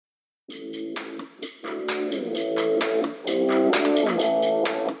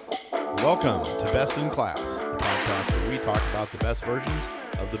Welcome to Best in Class, the podcast where we talk about the best versions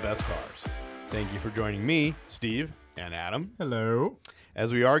of the best cars. Thank you for joining me, Steve, and Adam, Hello.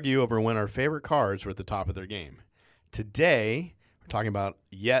 as we argue over when our favorite cars were at the top of their game. Today, we're talking about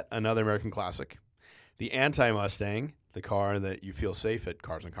yet another American classic, the anti-Mustang, the car that you feel safe at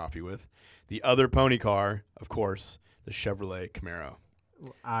Cars and Coffee with, the other pony car, of course, the Chevrolet Camaro.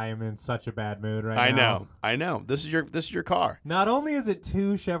 I am in such a bad mood right now. I know. This is your car. Not only is it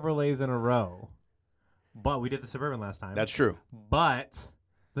two Chevrolets in a row, but we did the Suburban last time. That's true. But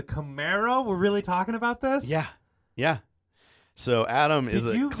the Camaro, we're really talking about this? Yeah. So Adam is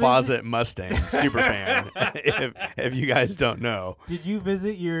a closet Mustang super fan. If you guys don't know, Did you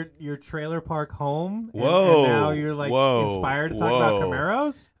visit your trailer park home? Whoa. And now you're inspired to talk about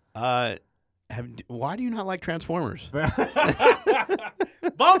Camaros? Why do you not like Transformers?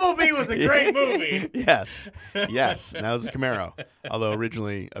 Bumblebee was a great movie. Yes, that was a Camaro, although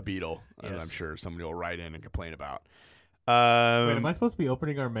originally a Beetle. Yes. I'm sure somebody will write in and complain about. Wait, am I supposed to be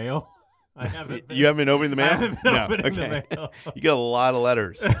opening our mail? I haven't been. You haven't been opening the mail? I haven't been opening okay. the mail. You get a lot of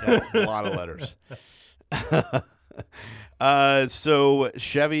letters. Yeah, a lot of letters. So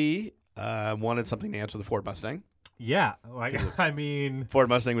Chevy wanted something to answer the Ford Mustang. Yeah, Ford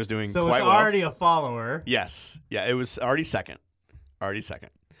Mustang was doing so quite it's well. already a follower. Yes. Yeah, it was already second.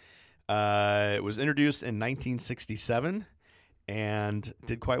 It was introduced in 1967 and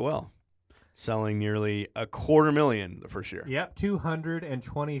did quite well, selling nearly 250,000 the first year. Yep,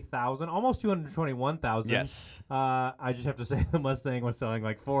 220,000, almost 221,000. Yes. I just have to say the Mustang was selling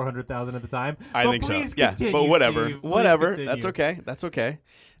like 400,000 at the time. I think so. Please Yeah, continue, but whatever. Steve. Please Whatever. continue. That's okay.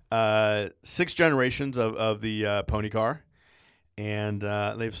 6 generations of the pony car, and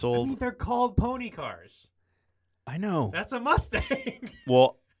they've sold. they're called pony cars. I know. That's a Mustang.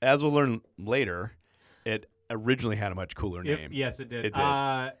 Well, as we'll learn later, it originally had a much cooler name. Yes, it did. It did.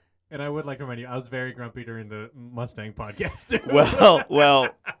 And I would like to remind you, I was very grumpy during the Mustang podcast. Too. Well.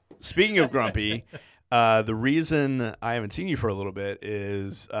 Speaking of grumpy, the reason I haven't seen you for a little bit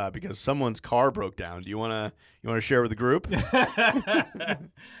is because someone's car broke down. Do you wanna share with the group?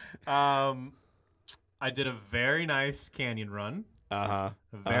 I did a very nice canyon run. A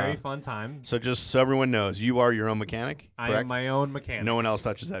very fun time. So just so everyone knows, you are your own mechanic, correct? I am my own mechanic. No one else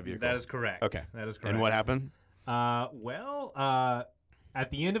touches that vehicle. That is correct. Okay. That is correct. And what happened? At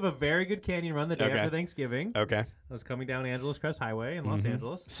the end of a very good canyon run the day after Thanksgiving, Okay. I was coming down Angeles Crest Highway in Los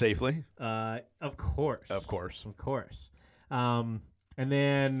Angeles. Safely? Of course. Of course. And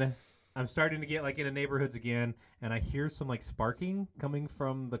then I'm starting to get into neighborhoods again, and I hear some sparking coming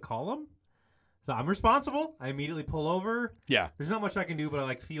from the column. So I'm responsible. I immediately pull over. Yeah. There's not much I can do, but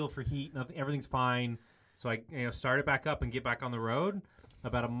I feel for heat. Nothing. Everything's fine. So I start it back up and get back on the road.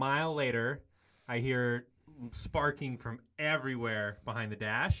 About a mile later, I hear sparking from everywhere behind the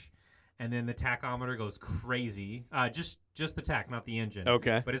dash, and then the tachometer goes crazy. Just the tach, not the engine.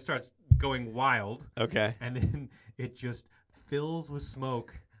 Okay. But it starts going wild. Okay. And then it just fills with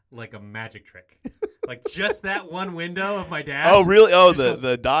smoke like a magic trick. Just that one window of my dash. Oh, really? Oh,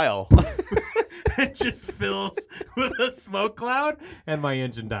 the dial. It just fills with a smoke cloud, and my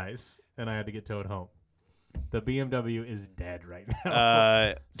engine dies, and I had to get towed home. The BMW is dead right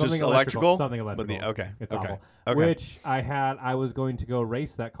now. Just electrical? Something electrical. Okay. It's okay. awful. Okay. Which I was going to go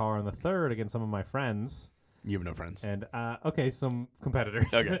race that car on the 3rd against some of my friends. You have no friends. And, some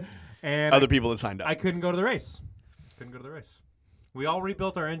competitors. Okay. And Other people that signed up. I couldn't go to the race. We all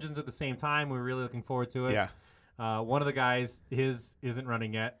rebuilt our engines at the same time. We were really looking forward to it. Yeah. One of the guys, his isn't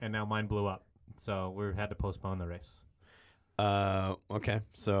running yet, and now mine blew up. So we had to postpone the race. Okay.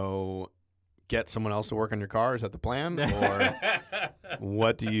 So get someone else to work on your car? Is that the plan? Or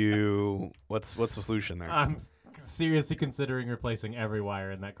what's the solution there? I'm seriously considering replacing every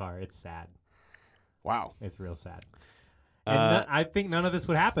wire in that car. It's sad. Wow. It's real sad. And I think none of this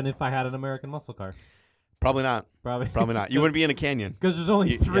would happen if I had an American muscle car. Probably not. Probably not. You wouldn't be in a canyon. Because there's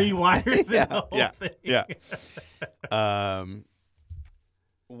only 3 wires in the whole thing. Yeah.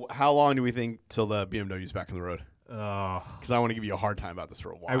 How long do we think till the BMW's back on the road? Because I want to give you a hard time about this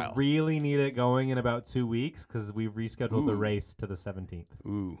for a while. I really need it going in about 2 weeks because we've rescheduled the race to the 17th.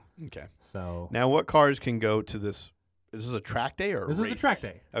 Ooh, okay. So now what cars can go to this? Is this a track day or a race? This is a track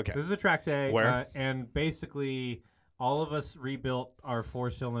day. Okay. This is a track day. Where? And basically all of us rebuilt our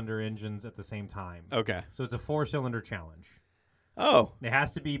 4-cylinder engines at the same time. Okay. So it's a 4-cylinder challenge. Oh. It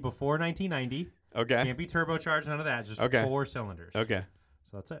has to be before 1990. Okay. Can't be turbocharged, none of that. Just 4 cylinders. Okay.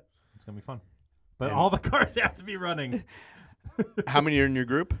 So that's it. It's going to be fun. But all the cars have to be running. How many are in your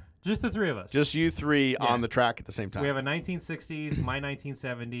group? Just the 3 of us. Just you 3 on the track at the same time. We have a 1960s, my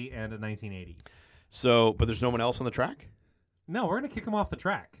 1970, and a 1980. So, but there's no one else on the track? No, we're going to kick them off the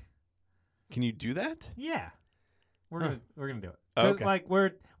track. Can you do that? Yeah. We're gonna do it. Oh, 'Cause, okay. Like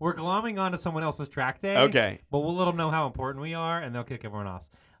we're glomming onto someone else's track day. Okay. But we'll let them know how important we are, and they'll kick everyone off.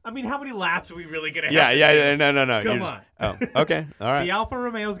 I mean, how many laps are we really gonna have? Yeah, to yeah, do? yeah. No. Come You're on. just- oh, okay. All right. The Alfa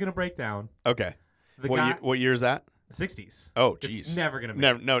Romeo is gonna break down. Okay. The What guy, year, what year is that? 60s. Oh, It's jeez. never gonna be.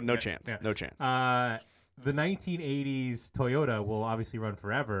 No chance. yeah. No chance. The 1980s Toyota will obviously run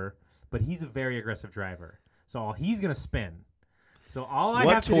forever, but he's a very aggressive driver, so he's gonna spin. So all I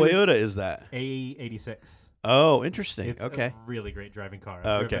What have to Toyota do is that? is A86. Oh, interesting. It's Okay. a really great driving car.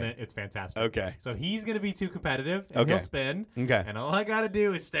 I've driven Okay. it. It's fantastic. Okay. So he's going to be too competitive, and Okay. he'll spin. Okay. And all I got to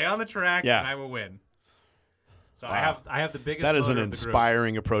do is stay on the track, Yeah. and I will win. So Wow. I have the biggest. That is an motor of the group.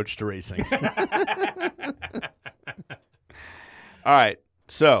 inspiring approach to racing. All right.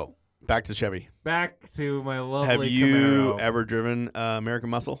 So, back to Chevy. Back to my Have lovely you Camaro. ever driven American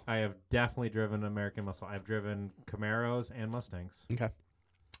Muscle? I have definitely driven American Muscle. I've driven Camaros and Mustangs. Okay.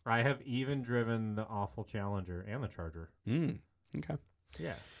 I have even driven the awful Challenger and the Charger. Okay.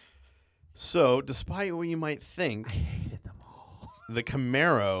 Yeah. So, despite what you might think, I hated them all. the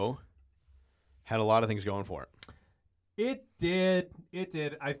Camaro had a lot of things going for it. It did. It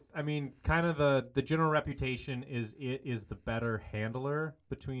did. I mean, kind of the general reputation is it is the better handler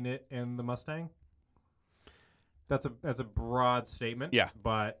between it and the Mustang. That's a broad statement. Yeah.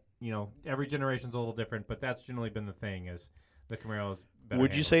 But, every generation's a little different, but that's generally been the thing is the Camaro's better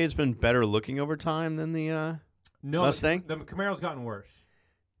Would you handler. say it's been better looking over time than the No, Mustang? The Camaro's gotten worse.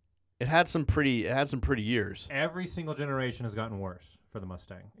 It had some pretty years. Every single generation has gotten worse for the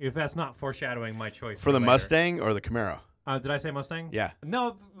Mustang. If that's not foreshadowing my choice For the later. Mustang or the Camaro? Did I say Mustang? Yeah.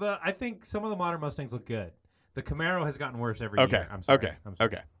 No, I think some of the modern Mustangs look good. The Camaro has gotten worse every Okay. year. I'm sorry. Okay. I'm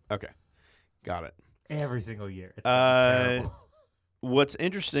sorry. Okay. Got it. Every single year. It's terrible. What's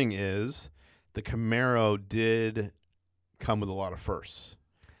interesting is the Camaro did come with a lot of firsts.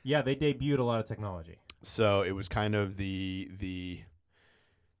 Yeah, they debuted a lot of technology. So it was kind of the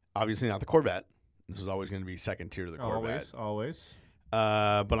obviously not the Corvette. This is always going to be second tier to the Corvette. Always. But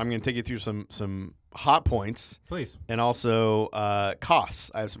I'm going to take you through some hot points Please. and also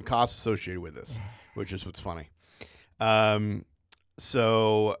costs. I have some costs associated with this, which is what's funny.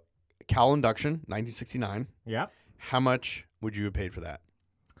 So Cal Induction, 1969. Yeah. How much would you have paid for that?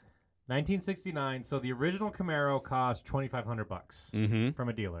 1969. So the original Camaro cost $2,500 Mm-hmm. from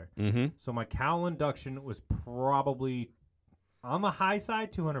a dealer. Mm-hmm. So my Cal Induction was probably on the high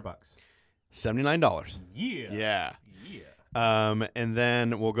side, $200. $79. Yeah. Yeah. Yeah. And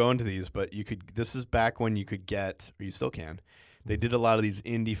then we'll go into these, but this is back when you could get, or you still can. They did a lot of these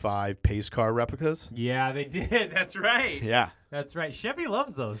Indy 5 pace car replicas. Yeah, they did. That's right. Yeah. That's right. Chevy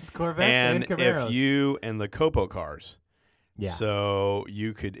loves those Corvettes and Camaros. And the Copo cars. Yeah. So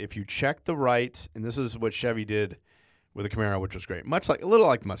you could, if you check the right, and this is what Chevy did with the Camaro, which was great, a little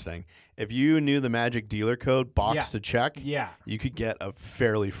like the Mustang. If you knew the magic dealer code box Yeah. to check, Yeah. you could get a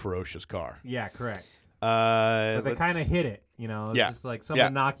fairly ferocious car. Yeah, correct. But But they kind of hit it, It's Yeah. just like some Yeah.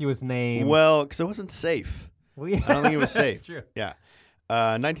 innocuous name. Well, because it wasn't safe. Well, yeah, I don't think it was that's safe. true. Yeah.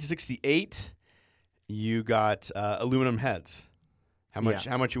 1968, you got aluminum heads. How much?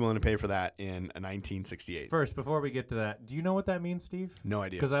 Yeah. How much you willing to pay for that in 1968? First, before we get to that, do you know what that means, Steve? No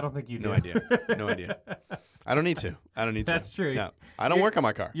idea. Because I don't think you do. No idea. No idea. I don't need to. That's true. No, I don't work on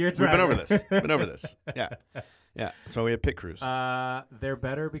my car. you're a We've been over driver. this. Been over this. Yeah. Yeah. That's why we have pit crews. They're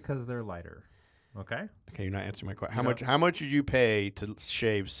better because they're lighter. Okay. Okay, you're not answering my question. You know- How much would you pay to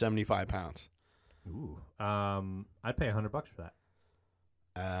shave 75 pounds? Ooh. I'd pay $100 for that.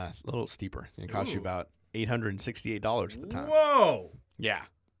 A little steeper. It cost you Ooh. about $868 at the time. Whoa. Yeah.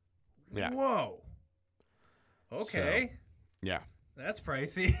 Yeah. Whoa. Okay. Yeah. That's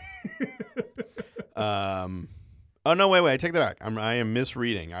pricey. Oh no! Wait! I take that back. I am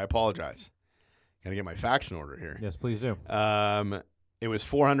misreading. I apologize. Gotta get my facts in order here. Yes, please do. It was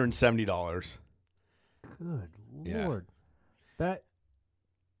 $470. Good Yeah. Lord.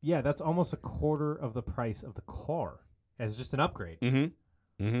 That's almost a quarter of the price of the car as just an upgrade.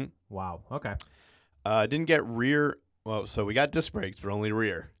 Mm-hmm. Mm-hmm. Wow. Okay. Didn't get rear. Well, so we got disc brakes, but only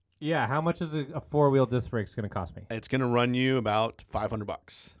rear. Yeah. How much is a four-wheel disc brakes going to cost me? It's gonna run you about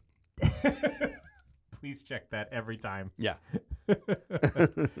 $500. Please check that every time. Yeah.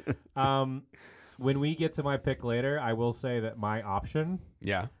 When we get to my pick later, I will say that my option.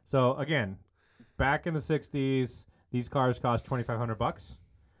 Yeah. So again, back in the 60s, these cars cost $2,500.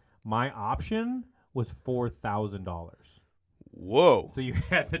 My option was $4,000. Whoa. So you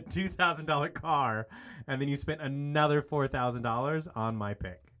had the $2,000 car, and then you spent another $4,000 on my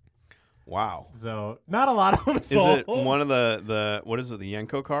pick. Wow. So not a lot of them sold. Is it one of the what is it? The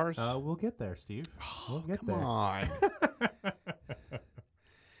Yenko cars? We'll get there, Steve. We'll get Come there. on.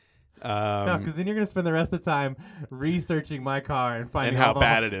 No, because then you're gonna spend the rest of the time researching my car and finding and how all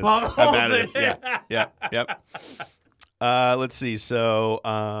bad it is. all the How bad holes it in is. Yeah. Yep. Let's see. So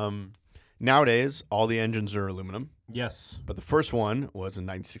nowadays, all the engines are aluminum, Yes. but the first one was in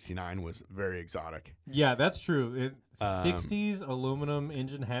 1969. Was very exotic. Yeah, that's true. 60s aluminum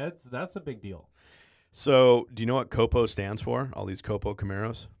engine heads. That's a big deal. So, do you know what COPO stands for? All these COPO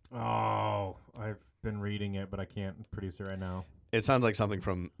Camaros. Oh, I've been reading it, but I can't produce it right now. It sounds like something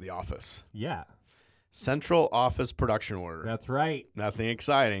from The Office. Yeah, Central Office Production Order. that's right. Nothing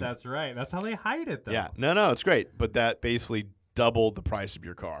exciting. That's right. That's how they hide it, though. Yeah. No, it's great. But that basically doubled the price of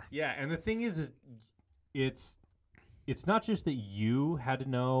your car. Yeah, and the thing is it's not just that you had to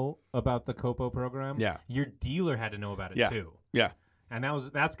know about the COPO program. Yeah. Your dealer had to know about it Yeah. too. Yeah. And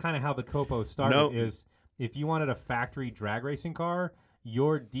that's kind of how the COPO started. No. Is if you wanted a factory drag racing car,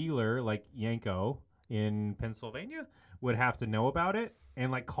 your dealer, like Yanko in Pennsylvania, would have to know about it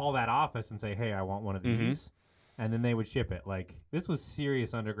and like call that office and say, "Hey, I want one of these," and then they would ship it. Like this was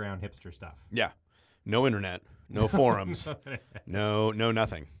serious underground hipster stuff. Yeah. No internet. No forums. No,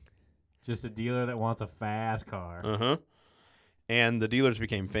 nothing. Just a dealer that wants a fast car. Uh-huh. And the dealers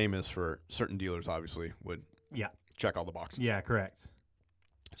became famous for certain dealers, obviously, would Yeah. check all the boxes. Yeah, correct.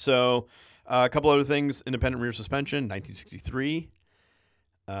 So a couple other things. Independent rear suspension, 1963.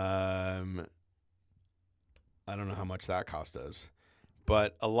 I don't know how much that cost us.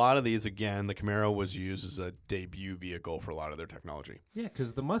 But a lot of these, again, the Camaro was used as a debut vehicle for a lot of their technology. Yeah,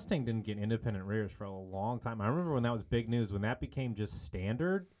 because the Mustang didn't get independent rears for a long time. I remember when that was big news, when that became just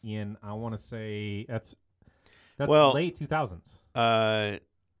standard in, I want to say, that's Well, late 2000s. Uh,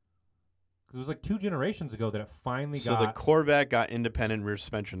 Because it was like 2 generations ago that it finally so got. the Corvette got independent rear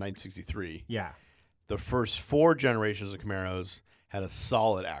suspension in 1963. Yeah. The first 4 generations of Camaros had a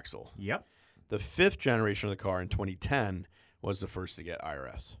solid axle. Yep. The 5th generation of the car in 2010 was the first to get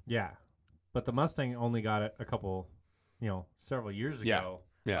IRS. Yeah. But the Mustang only got it a couple, several years Yeah. ago.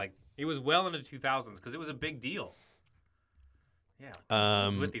 Yeah. Like, it was well into 2000s because it was a big deal. Yeah. It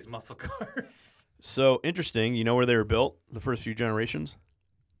was with these muscle cars. So interesting. You know where they were built? The first few generations?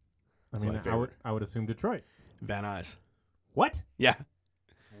 I That's my mean, favorite. I would assume Detroit. Van Nuys. What? Yeah.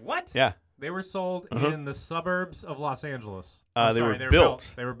 What? Yeah. They were sold Uh-huh. in the suburbs of Los Angeles. They I'm sorry, were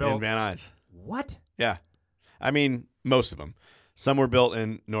built. They were In built. Van Nuys. What? Yeah. I mean, most of them. Some were built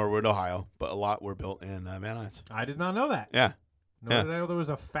in Norwood, Ohio, but a lot were built in Van Nuys. I did not know that. Yeah. Nor Yeah. did I know there was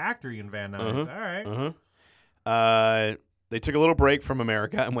a factory in Van Nuys. Uh-huh. All right. Uh-huh. They took a little break from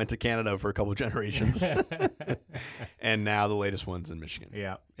America and went to Canada for a couple generations. And now the latest one's in Michigan.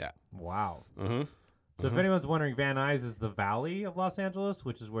 Yeah. Yeah. Wow. Uh-huh. So if anyone's wondering, Van Nuys is the valley of Los Angeles,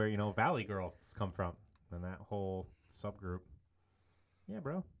 which is where, Valley Girls come from. And that whole subgroup. Yeah,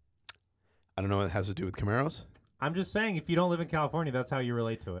 bro. I don't know what it has to do with Camaros. I'm just saying, if you don't live in California, that's how you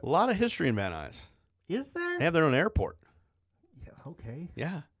relate to it. A lot of history in Van Nuys. Is there? They have their own airport. Yeah, okay.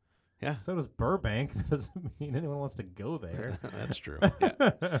 Yeah. Yeah. So does Burbank. That doesn't mean anyone wants to go there. That's true.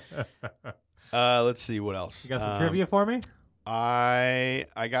 Yeah. Let's see what else. You got some trivia for me? I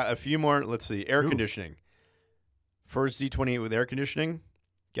got a few more. Let's see. Air Ooh. conditioning. First Z28 with air conditioning.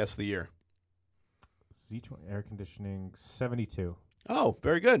 Guess the year. Z20 air conditioning 72. Oh,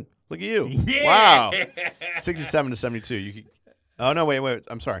 very good. Look at you. Yeah! Wow. 67 to 72. You could, oh no, wait.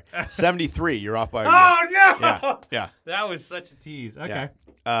 I'm sorry. 73. You're off by a year. Oh no! Yeah. Yeah. That was such a tease. Okay.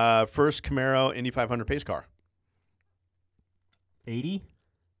 First Camaro Indy 500 pace car. 80?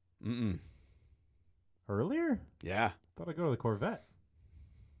 Mm-mm. Earlier? Yeah. Thought I'd go to the Corvette.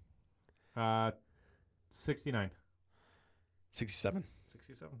 69. 67.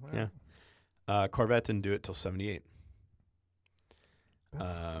 67. Yeah. Corvette didn't do it till 78.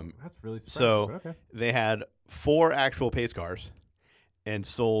 That's really surprising. so- but okay. They had 4 actual pace cars and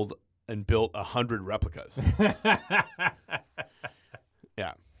sold and built 100 replicas.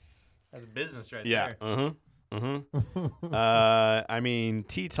 Yeah. That's business right Yeah. there. I mean,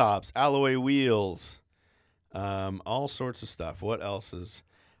 T-tops, alloy wheels, all sorts of stuff. What else is?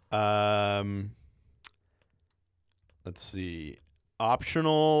 Let's see.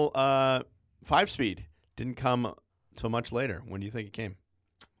 Optional 5-speed didn't come till much later. When do you think it came?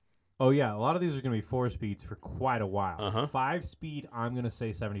 Oh, yeah. A lot of these are going to be 4 speeds for quite a while. Uh-huh. 5 speed, I'm going to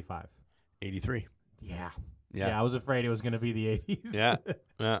say 75. 83. Yeah. Yeah. I was afraid it was going to be the 80s. Yeah.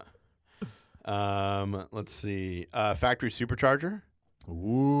 Yeah. Let's see. Factory supercharger.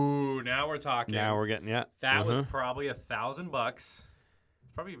 Ooh, now we're talking. Now we're getting That was probably $1,000. It's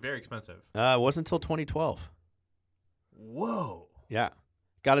probably very expensive. It wasn't until 2012. Whoa. Yeah.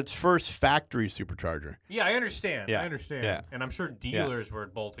 Got its first factory supercharger. Yeah, I understand. Yeah, I understand. yeah. And I'm sure dealers were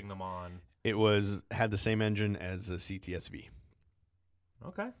bolting them on. It had the same engine as the CTSV.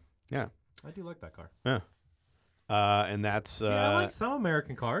 Okay. Yeah. I do like that car. And that's See, I like some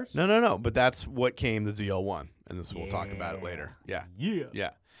American cars. no. But that's what came the ZL1, and this we'll talk about it later. Yeah.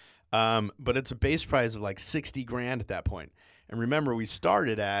 Yeah. But it's a base price of like $60,000 at that point. And remember, we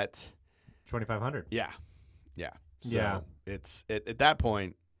started at 2,500. yeah. So Yeah. it's at that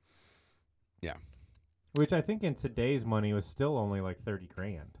point. Yeah. Which I think in today's money was still only like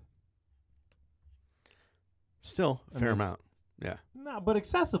 $30,000. Still a I fair mean, amount. Yeah. No, but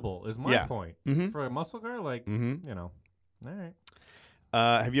accessible is my Yeah. point. Mm-hmm. For a muscle car, like, Mm-hmm. you know. All right.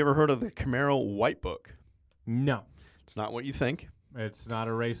 Have you ever heard of the Camaro White Book? No. It's not what you think. It's not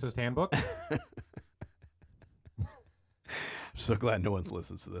a racist handbook. I'm so glad no one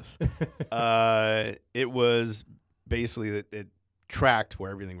listens to this. It was basically that it tracked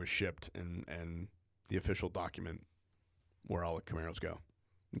where everything was shipped and the official document where all the Camaros go.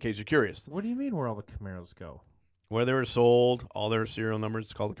 In case you're curious, What do you mean where all the Camaros go? where they were sold, all their serial numbers.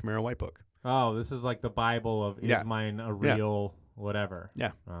 It's called the Camaro White Book. Oh, this is like the Bible of Yeah. is mine a Yeah. real whatever.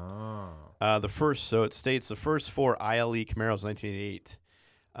 Yeah. Oh. So it states the first 4 ILE Camaros 1988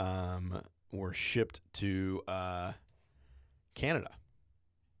 were shipped to Canada.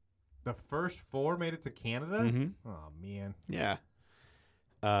 The first 4 made it to Canada? Mm-hmm. Oh, man. Yeah.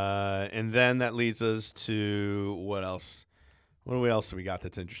 And then that leads us to what else? What else do we got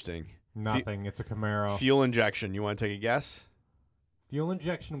that's interesting? Nothing. It's a Camaro. Fuel injection. You want to take a guess? Fuel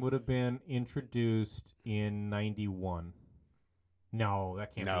injection would have been introduced in 91. No,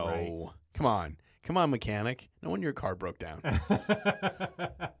 that can't be right. No. Come on, mechanic. No wonder your car broke down.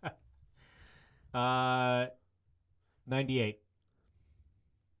 98.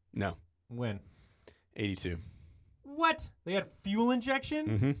 No. When? 82. What? They had fuel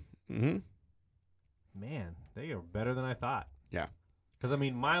injection? Mm-hmm. Mm-hmm. Man, they are better than I thought. Yeah. Because, I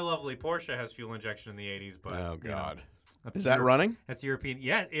mean, my lovely Porsche has fuel injection in the 80s, but. Oh, you know, God. that's Is that running? That's European.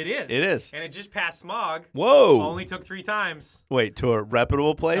 Yeah, it is. It is. And it just passed smog. Whoa. Only took 3 times. Wait, to a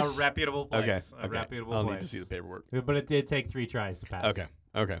reputable place? A reputable place. Okay. A reputable I'll place. need to see the paperwork. But it did take 3 tries to pass.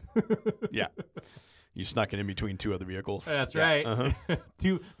 Okay. Yeah. You snuck it in between 2 other vehicles. That's Yeah. right.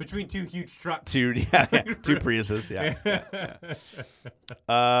 Uh-huh. Between 2 huge trucks. 2 Priuses.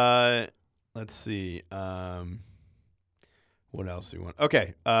 Yeah. Let's see. What else do you want?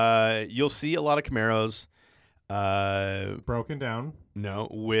 Okay. You'll see a lot of Camaros. Broken down. No,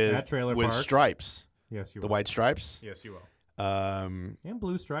 with At trailer with parks. stripes. Yes, you The will. white stripes. Yes, you will. Um, And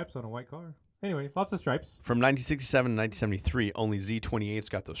blue stripes on a white car. Anyway, lots of stripes. from 1967 to 1973, only Z28s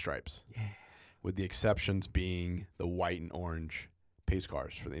got those stripes. Yeah. With the exceptions being the white and orange pace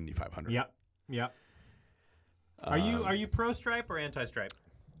cars for the Indy 500. Yep. Are you pro stripe or anti stripe?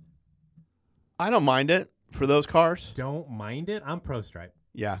 I don't mind it for those cars. Don't mind it. I'm pro stripe.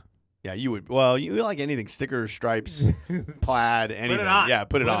 Yeah, you would. Well, you like anything stickers, stripes, plaid, anything. it on. Yeah,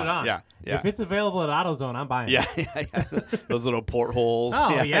 put it Put on. it on. Yeah. If it's available at AutoZone, I'm buying it. Yeah. Those little portholes.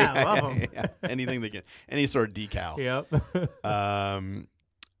 Oh, yeah, I love 'em. Yeah. Anything that can, any sort of decal. Yep.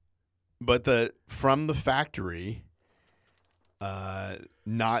 But from the factory,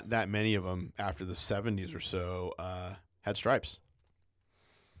 not that many of them after the 70s or so had stripes.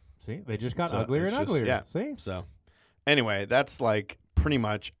 See, they just got So uglier it's and just- uglier. yeah. See? So anyway, that's like pretty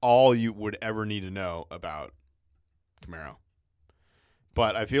much all you would ever need to know about Camaro.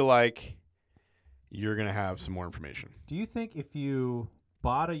 But I feel like you're going to have some more information. Do you think if you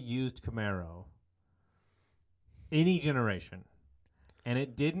bought a used Camaro, any generation, and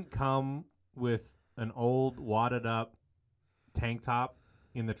it didn't come with an old wadded up tank top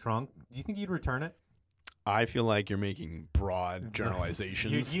in the trunk, do you think you'd return it? I feel like you're making broad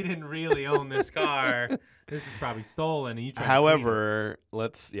generalizations. You didn't really own this car. This is probably stolen. And you tried However,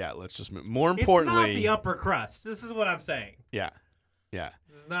 let's just move. More to clean it. importantly, It's not the upper crust. This is what I'm saying. yeah.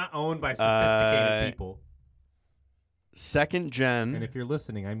 This is not owned by sophisticated people. Second gen And if you're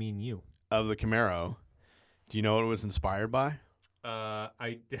listening, I mean you. of the Camaro. Do you know what it was inspired by? I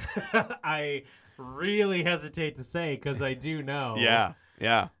really hesitate to say because I do know. Yeah.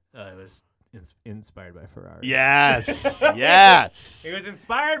 It was inspired by Ferrari. Yes. Yes. It was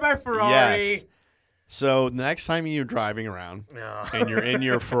inspired by Ferrari. Yes. So next time you're driving around and you're in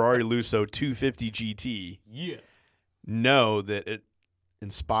your Ferrari Lusso 250 GT, Yeah. know that it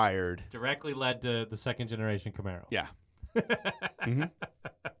inspired. Directly led to the second generation Camaro. Yeah. Mm-hmm.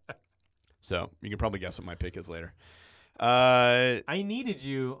 So you can probably guess what my pick is later. I needed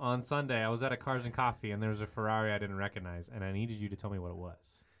you on Sunday. I was at a Cars and Coffee, and there was a Ferrari I didn't recognize, and I needed you to tell me what it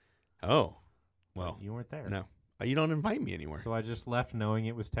was. Oh, well, You weren't there. no. You don't invite me anywhere. So I just left knowing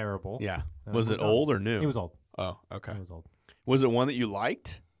it was terrible. Yeah. And Was I it moved on. old or new? It was old. Oh, okay. It was old. Was it one that you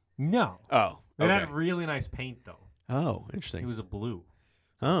liked? No. Oh, It okay. had really nice paint, though. Oh, It interesting. was a blue.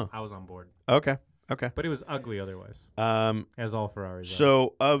 Oh, I was on board. okay. Okay. But it was ugly otherwise, as all Ferraris are.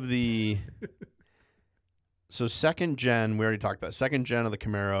 So of the second gen, we already talked about. Second gen of the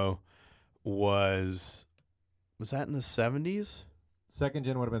Camaro was that in the 70s? Second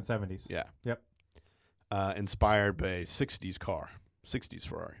gen would have been 70s. Yeah. Yep. Inspired by a 60s car, 60s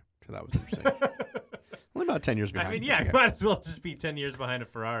Ferrari. So that was interesting. Only about 10 years behind. I mean, It's okay. might as well just be 10 years behind a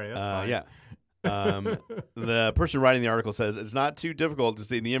Ferrari. That's fine. Yeah. The person writing the article says it's not too difficult to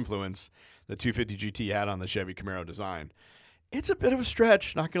see the influence the 250 GT had on the Chevy Camaro design. It's a bit of a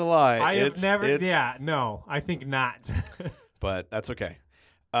stretch, not gonna lie. I have It's- never. it's- Yeah, no, I think not. but that's okay.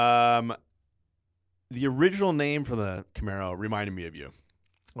 The original name for the Camaro reminded me of you,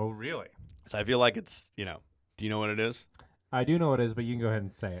 Oh, really? so I feel like it's do you know what it is? I do know what it is, but you can go ahead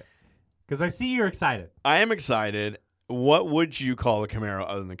and say it. Because I see you're excited. I am excited. What would you call a Camaro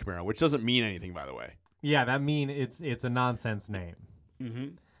other than Camaro? Which doesn't mean anything, by the way. Yeah, that mean it's a nonsense name.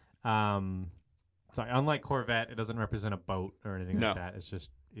 Mm-hmm. Sorry, unlike Corvette, it doesn't represent a boat or anything No. like that. It's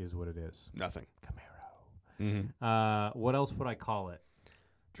just is what it is. Nothing. Camaro. Mm-hmm. What else would I call it?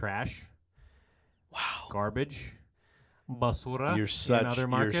 Trash. Wow. Garbage. Basura. You're in other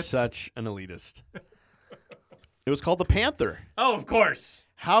markets. such an elitist. It was called the Panther. Oh, of course.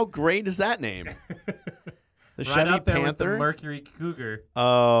 How great is that name? The Right Chevy up there with Panther. the Mercury Cougar.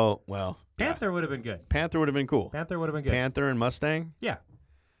 Oh well. yeah. Panther would have been good. Panther would have been cool. Panther would have been good. Panther and Mustang. Yeah.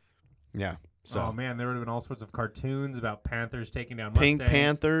 Yeah. So Oh man, there would have been all sorts of cartoons about Panthers taking down Pink Mustangs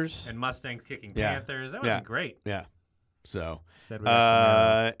Panthers. and Mustangs kicking Yeah. Panthers. That would Yeah. have been great. Yeah. So Instead we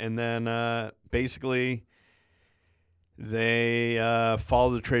got and then basically they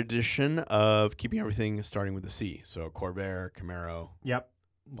follow the tradition of keeping everything starting with the C. So Corvair, Camaro. Yep.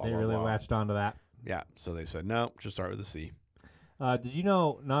 Blah, They blah, really blah. latched onto that. Yeah. So they said no, just start with the C. Did you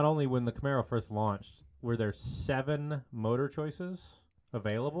know not only when the Camaro first launched were there 7 motor choices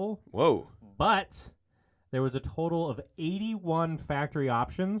available, Whoa. but there was a total of 81 factory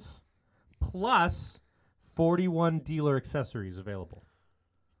options plus 41 dealer accessories available.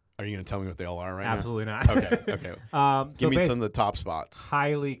 Are you going to tell me what they all are right Absolutely not. now? Okay. Okay. So Give me some basi- of the top spots.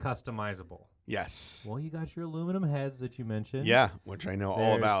 highly customizable. Yes. Well, you got your aluminum heads that you mentioned. Yeah, which I know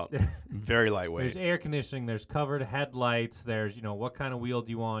all There's- about. Very lightweight. There's air conditioning. There's covered headlights. There's, what kind of wheel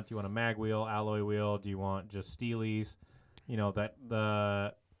do you want? Do you want a mag wheel, alloy wheel? Do you want just steelies?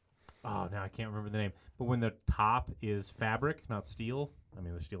 Now I can't remember the name. But when the top is fabric, not steel. I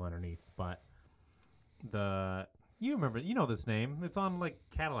mean, there's steel underneath, but you remember, this name. It's on like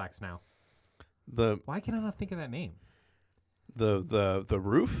Cadillacs now. Why can I not think of that name? The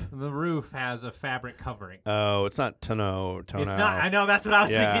roof? The roof has a fabric covering. Oh, it's not tonneau. It's not. I know. That's what I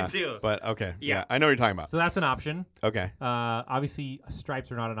was Yeah, thinking too. But okay. Yeah. Yeah, I know what you're talking about. So that's an option. Okay. Obviously,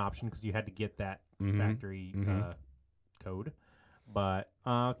 stripes are not an option because you had to get that Mhm. factory Mhm. code. But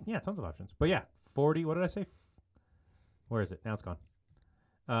tons of options. But yeah, 40. What did I say? Where is it? Now it's gone.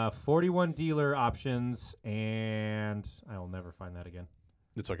 41 dealer options, and I will never find that again.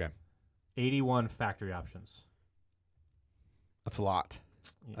 It's okay. 81 factory options. That's a lot.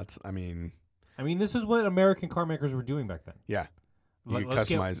 Yeah. I mean, this is what American car makers were doing back then. yeah. You can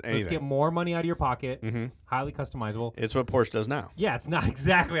Let's customize Let's anything. get more money out of your pocket. Mm-hmm. Highly customizable. It's what Porsche does now. Yeah, it's not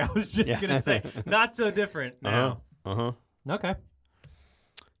exactly. I was just Yeah. going to say. Not so different now. Uh-huh. Okay.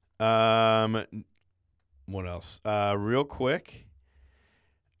 What else? Real quick,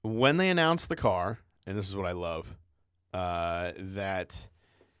 when they announced the car, and this is what I love, that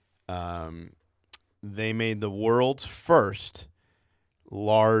they made the world's first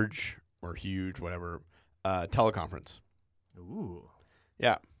large or huge, whatever, teleconference. Ooh.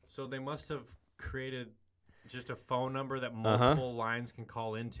 Yeah. So they must have created just a phone number that multiple lines can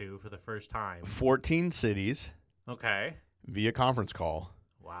call into for the first time. 14 cities Okay. via conference call.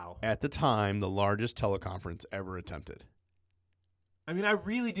 Wow. At the time, the largest teleconference ever attempted. I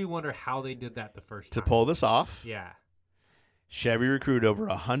really do wonder how they did that the first To time. pull this off, Yeah. Chevy recruited over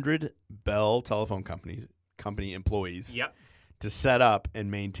 100 Bell Telephone company employees Yep. to set up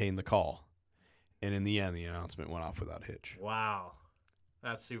and maintain the call. And in the end, the announcement went off without a hitch. Wow.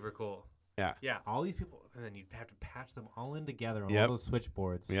 That's super cool. Yeah. Yeah. All these people, and then you'd have to patch them all in together on Yep. all those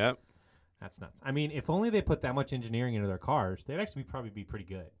switchboards. Yep. That's nuts. If only they put that much engineering into their cars, they'd actually probably be pretty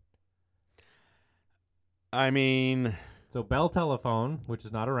good. I mean, So Bell Telephone, which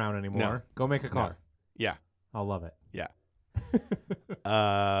is not around anymore, No. go make a car. No. Yeah. I'll love it. Yeah.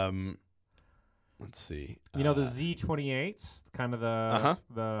 Let's see. The Z28s, kind of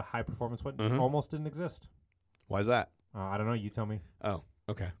the high performance one, Mhm. almost didn't exist. Why is that? I don't know. You tell me. Oh,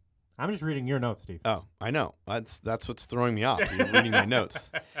 okay. I'm just reading your notes, Steve. Oh, I know. That's what's throwing me off. You're reading my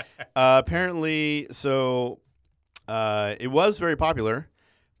notes. Apparently, so it was very popular,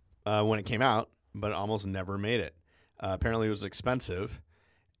 when it came out, but almost never made it. Apparently, it was expensive,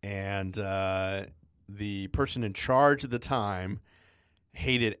 and the person in charge at the time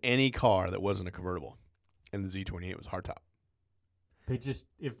hated any car that wasn't a convertible, and the Z28 was hardtop. They just,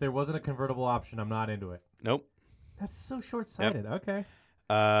 if there wasn't a convertible option, I'm not into it. Nope. That's so short-sighted. Okay.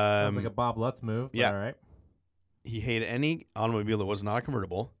 Um, Sounds like a Bob Lutz move. But yeah. All right. He hated any automobile that was not a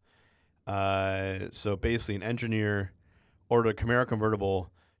convertible. So basically, an engineer ordered a Camaro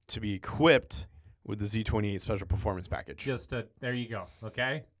convertible to be equipped with the Z28 special performance package. There you go.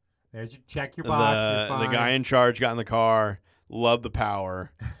 Okay. There's your check your box. You're fine. The guy in charge got in the car, loved the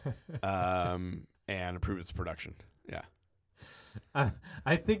power, and approved its production. Yeah.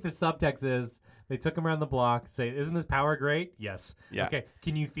 I think the subtext is they took him around the block, say, isn't this power great? Yes. Yeah. Okay.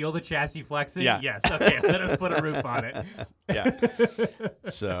 Can you feel the chassis flexing? Yeah. Yes. Okay. Let us put a roof on it. Yeah.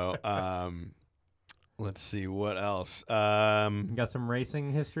 So, let's see what else. You got some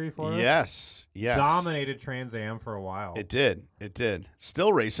racing history for us? Yes. Dominated Trans Am for a while. It did.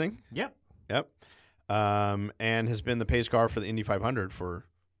 Still racing. Yep. And has been the pace car for the Indy 500 for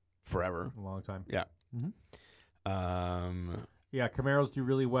forever. A long time. Yeah. Mm-hmm. Yeah, Camaros do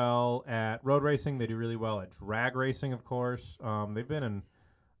really well at road racing. They do really well at drag racing, of course. They've been in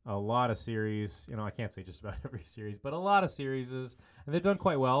a lot of series. I can't say just about every series, but a lot of series. And they've done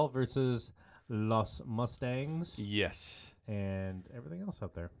quite well versus Los Mustangs. Yes. And everything else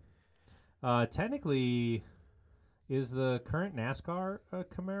out there. Technically, is the current NASCAR a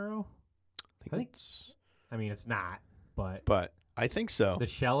Camaro? I think it's not, but I think so. The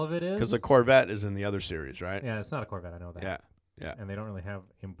shell of it is. Because the Corvette is in the other series, right? Yeah, it's not a Corvette. I know that. Yeah. And they don't really have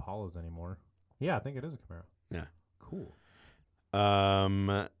Impalas anymore. Yeah, I think it is a Camaro. Yeah. Cool.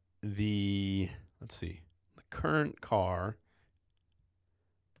 Let's see. The current car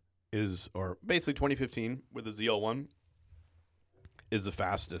is, or basically 2015 with the ZL1 is the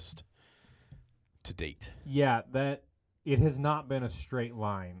fastest to date. Yeah, that it has not been a straight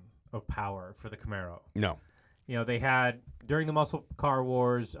line of power for the Camaro. No. They had, during the muscle car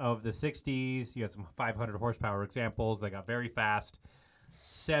wars of the 60s, you had some 500 horsepower examples. They got very fast.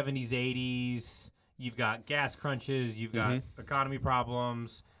 70s, 80s, you've got gas crunches, you've got economy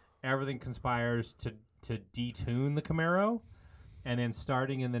problems. Everything conspires to detune the Camaro. And then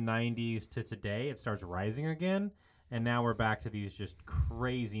starting in the 90s to today, it starts rising again. And now we're back to these just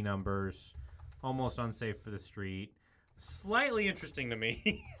crazy numbers, almost unsafe for the street. Slightly interesting to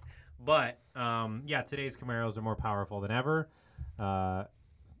me. But, today's Camaros are more powerful than ever. But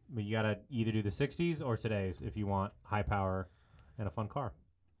you got to either do the 60s or today's if you want high power and a fun car.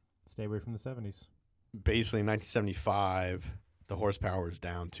 Stay away from the 70s. Basically, in 1975, the horsepower is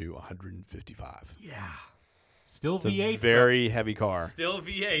down to 155. Yeah. Still It's V8s. a very heavy car. Still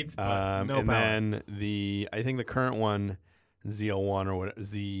V8s, but no and power. then I think the current one, ZL1 or what?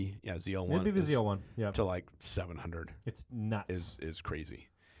 ZL1. It'd be the ZL1. Yeah. To like 700 It's nuts. is crazy.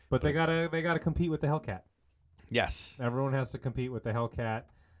 But they gotta compete with the Hellcat. Yes. Everyone has to compete with the Hellcat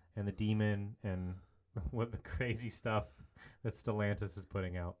and the Demon and what the crazy stuff that Stellantis is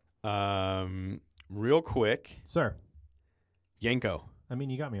putting out. Real quick, Sir. Yenko. I mean,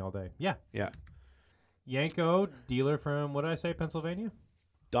 you got me all day. Yeah. Yeah. Yenko, dealer from, what did I say, Pennsylvania?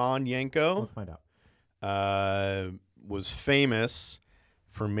 Don Yenko Let's find out. was famous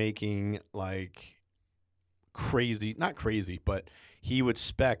for making like crazy, not crazy, but he would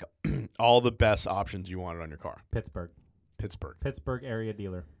spec all the best options you wanted on your car. Pittsburgh area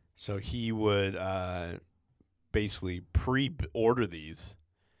dealer. So he would basically pre-order these,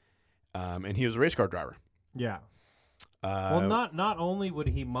 and he was a race car driver. Yeah. Well, not only would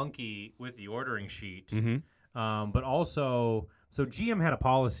he monkey with the ordering sheet, but also, so GM had a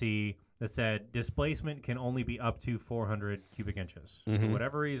policy that said displacement can only be up to 400 cubic inches. For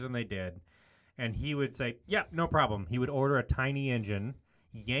whatever reason they did. And he would say, yeah, no problem. He would order a tiny engine,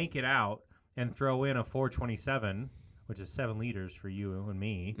 yank it out, and throw in a 427, which is 7 liters for you and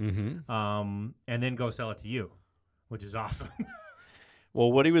me, and then go sell it to you, which is awesome.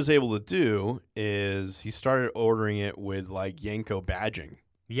 Well, what he was able to do is he started ordering it with like Yenko badging.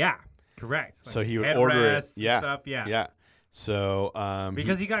 Yeah, correct. So he would order it. Yeah. Stuff, Yeah. So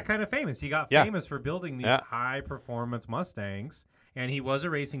because he got kind of famous. He got famous for building these high performance Mustangs, and he was a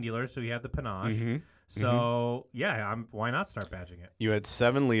racing dealer, so he had the panache. So why not start badging it? You had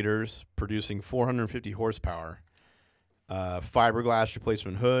 7 liters producing 450 horsepower, fiberglass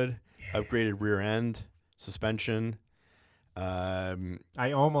replacement hood, upgraded rear end, suspension.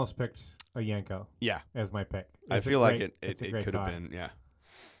 I almost picked a Yenko. Yeah, as my pick. I feel like it could have been. Yeah,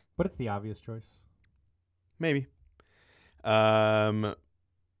 but it's the obvious choice. Maybe.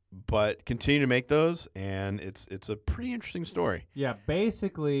 but continue to make those, and it's a pretty interesting story. Yeah,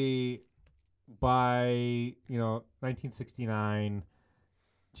 basically, by 1969,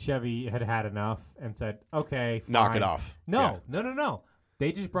 Chevy had enough and said, "Okay, fine. Knock it off." No.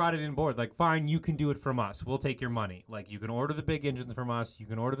 They just brought it in board. Like, fine, you can do it from us. We'll take your money. Like, you can order the big engines from us. You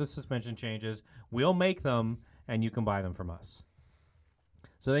can order the suspension changes. We'll make them, and you can buy them from us.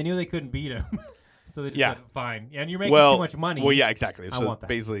 So they knew they couldn't beat him. So they just said, fine. And you're making too much money. Well, yeah, exactly. I So want that.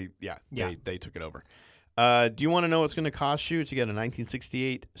 basically, Yeah. they took it over. Do you want to know what's going to cost you to get a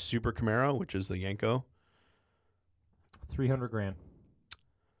 1968 Super Camaro, which is the Yenko? $300,000.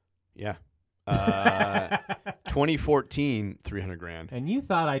 Yeah. 2014, $300,000. And you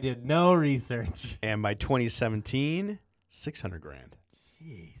thought I did no research. And by 2017, $600,000.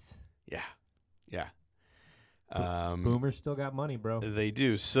 Jeez. Yeah. Boomers still got money, bro. They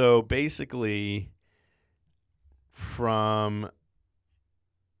do. So basically, from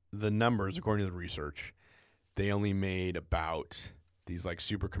the numbers, according to the research, they only made about these like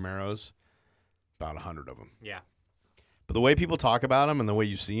Super Camaros, about 100 of them. Yeah. But the way people talk about them and the way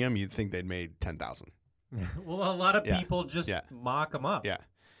you see them, you'd think they'd made 10,000. Well, a lot of people just mock them up. Yeah.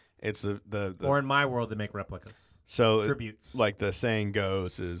 It's the Or in my world, they make replicas. so Tributes. like the saying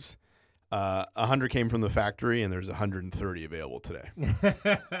goes is 100 came from the factory and there's 130 available today.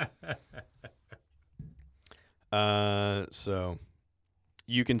 So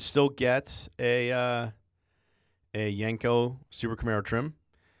you can still get a Yenko Super Camaro trim.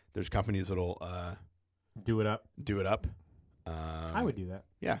 There's companies that'll Do it up. do it up. I would do that.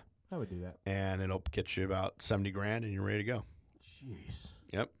 Yeah. I would do that. And it'll get you about $70,000 and you're ready to go. Jeez.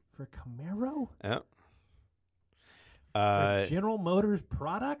 Yep. For Camaro? Yep. For General Motors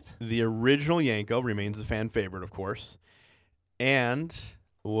product? The original Yenko remains a fan favorite, of course, and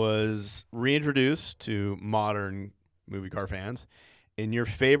was reintroduced to modern movie car fans in your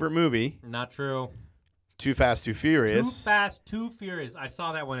favorite movie, Not true. Too Fast, Too Furious. Too Fast, Too Furious. I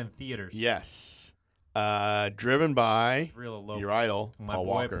saw that one in theaters. Yes. Driven by It's real low. your idol, My Paul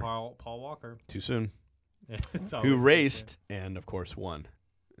boy, Walker. Paul Walker. Too soon. It's Who always raced and, of course, won.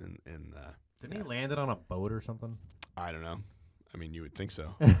 Didn't he land it on a boat or something? I don't know. I mean, you would think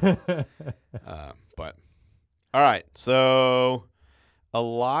so. But, all right. So, a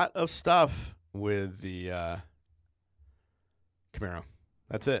lot of stuff with the Camaro.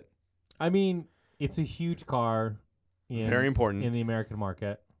 That's it. I mean, it's a huge car. Very important. in the American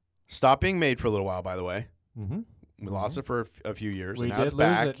market. Stopped being made for a little while, by the way. Mm-hmm. We lost it for a few years. We and now did it's lose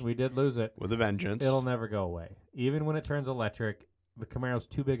back it. We did lose it. with a vengeance. It'll never go away. Even when it turns electric, the Camaro's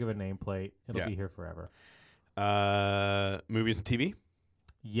too big of a nameplate. It'll be here forever. Movies and TV.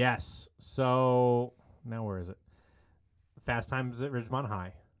 Yes. So now where is it? Fast Times at Ridgemont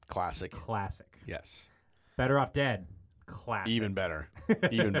High. Classic. Classic. Yes. Better Off Dead. Classic. Even better.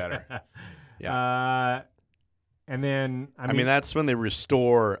 Even better. Yeah. And then I mean, that's when they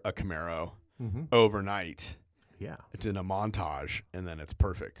restore a Camaro overnight. Yeah. It's in a montage, and then it's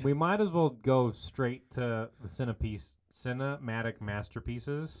perfect. We might as well go straight to the cinematic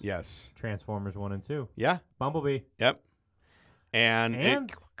masterpieces. Yes. Transformers 1 and 2. Yeah. Bumblebee. Yep. And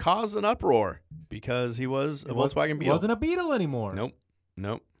it caused an uproar because he was a Volkswagen Beetle. Wasn't a Beetle anymore. Nope.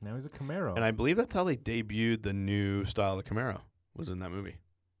 Now he's a Camaro. And I believe that's how they debuted the new style of Camaro, was in that movie.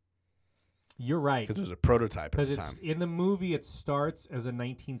 You're right. Because it was a prototype at the Because time. in the movie, it starts as a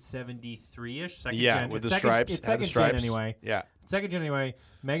 1973-ish second Yeah, gen. with It's the stripes. It's had the second stripes. gen anyway. Yeah. Second gen anyway.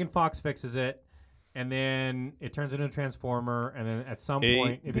 Megan Fox fixes it, and then it turns into a Transformer, and then at some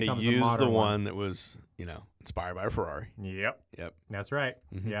point it becomes they a used modern the one that was, inspired by a Ferrari. Yep. Yep. That's right.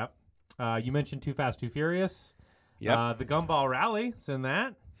 Mhm. Yep. You mentioned Too Fast, Too Furious. Yep. The Gumball Rally. It's in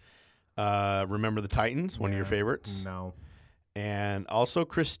that. Remember the Titans, one of your favorites. No. And also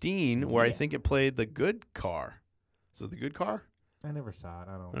Christine, where I Yeah. think it played the good car. So the good car? I never saw it.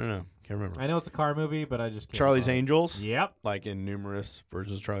 I I don't know. Can't remember. I know it's a car movie, but I just can't. Charlie's recall it. Angels. Yep. Like in numerous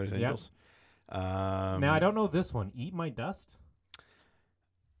versions of Charlie's Yep. Angels. Now I don't know this one. Eat My Dust.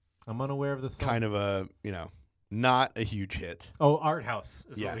 I'm unaware of this film. Kind of a, not a huge hit. Oh, Art House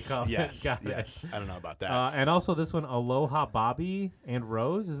is Yes. what we call Yes. it. Got it. Yes. I don't know about that. And also this one, Aloha Bobby and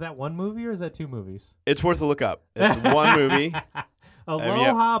Rose. Is that one movie or is that two movies? It's worth a look up. It's one movie.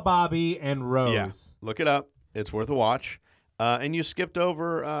 Aloha Bobby and Rose. Yeah. Look it up. It's worth a watch. And you skipped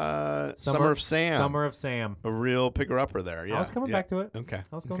over Summer of Sam. Summer of Sam. A real picker-upper there. Yeah. I was coming back to it. Okay.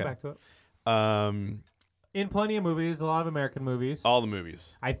 I was coming back to it. Um, In plenty of movies, a lot of American movies. all the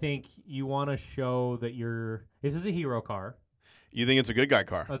movies. I think you want to show that this is a hero car. You think it's a good guy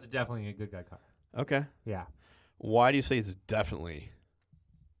car? Oh, it's definitely a good guy car. Okay. Yeah. Why do you say it's definitely?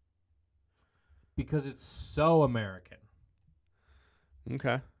 Because it's so American.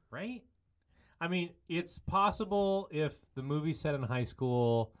 Okay. right? I mean, it's possible if the movie's set in high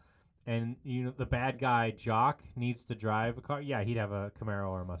school and the bad guy Jock needs to drive a car. Yeah, he'd have a Camaro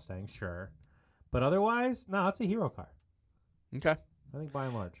or a Mustang, sure. But otherwise, no, it's a hero car. Okay. I think by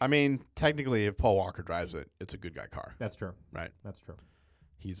and large. I mean, technically, if Paul Walker drives it, it's a good guy car. That's true. Right. That's true.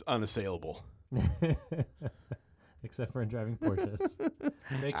 He's unassailable. Except for in driving Porsches.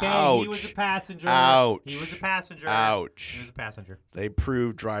 Okay, Ouch. he was a passenger. Ouch. He was a passenger. Ouch. He was a passenger. They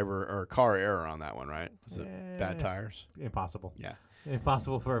proved driver or car error on that one, right? Was it bad tires? Impossible. Yeah.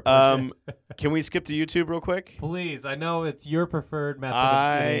 Impossible for a Porsche. Can we skip to YouTube real quick? Please, I know it's your preferred method.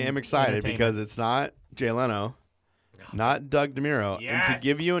 I of am excited entertainment. because it's not Jay Leno, not Doug DeMuro. And Yes. to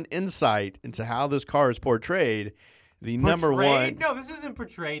give you an insight into how this car is portrayed, the number one. No, this isn't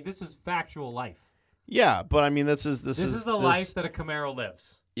portrayed. This is factual life. Yeah, but I mean, this is the life that a Camaro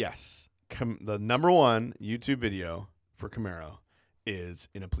lives. Yes. The number one YouTube video for Camaro is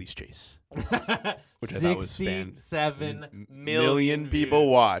in a police chase. Which I thought was 67 million people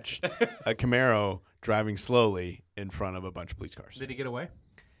views. watched a Camaro driving slowly in front of a bunch of police cars. Did he get away?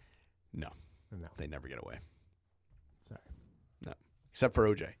 No. No. They never get away. Sorry. No. Except for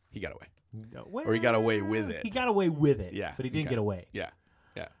OJ. He got away. No, Or he got away with it. He got away with it. Yeah, But he didn't okay. get away. Yeah.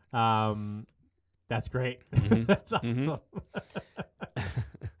 Yeah. That's great. Mhm. That's awesome.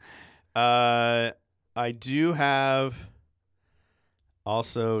 I do have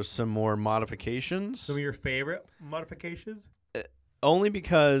also some more modifications. Some of your favorite modifications? Only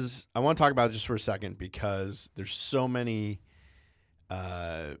because I want to talk about it just for a second because there's so many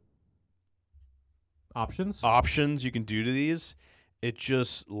options you can do to these. It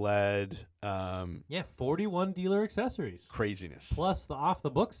just led 41 dealer accessories. craziness. Plus the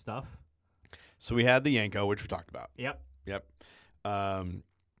off-the-book stuff. So we had the Yanko, which we talked about. Yep.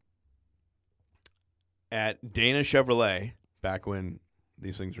 At Dana Chevrolet, back when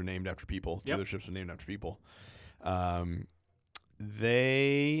these things were named after people, Yep. dealerships were named after people,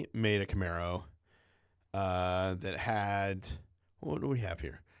 they made a Camaro that had, what do we have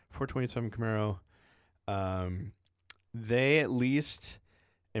here? 427 Camaro. They at least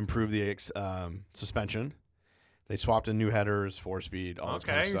improved the suspension. They swapped in new headers, 4-speed, all this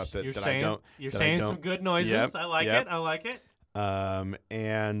kind of stuff that I don't. You're that I saying don't- some good noises. Yep, I like yep. it. I like it.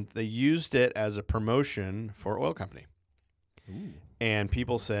 And they used it as a promotion for oil company. Ooh. And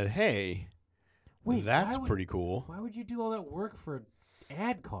people said, hey, Wait, that's pretty cool. Why would you do all that work for an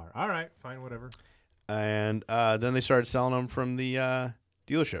ad car? All right, fine, whatever. And then they started selling them from the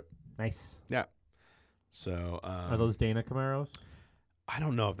dealership. Nice. So Are those Dana Camaros? I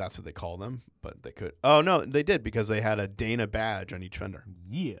don't know if that's what they call them, but they could. Oh, no, they did because they had a Dana badge on each fender.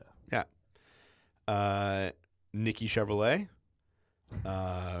 Yeah. Nikki Chevrolet.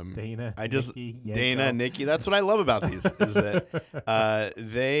 Dana. I just Nikki, Dana, Yanko. Nikki. That's what I love about these is that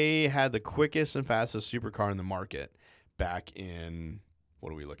they had the quickest and fastest supercar in the market back in,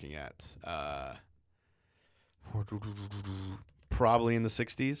 what are we looking at? Probably in the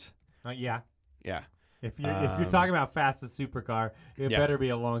 60s. Yeah. Yeah. If you're talking about fastest supercar, it Yeah. better be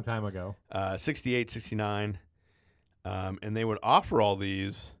a long time ago. 68, 69. And they would offer all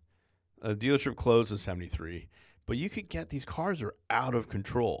these. The dealership closed in 73. But you could get these cars that are out of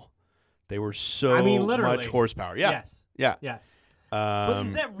control. They were so literally. much horsepower. Yeah. Yes. Yeah. Yes. But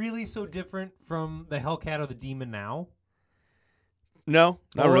is that really so different from the Hellcat or the Demon now? No,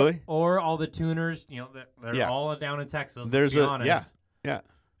 not Or- really. Or all the tuners, they're Yeah. all down in Texas. There's let's be honest. Yeah.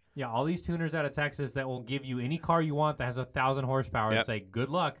 Yeah, all these tuners out of Texas that will give you any car you want that has 1,000 horsepower Yep. and say, good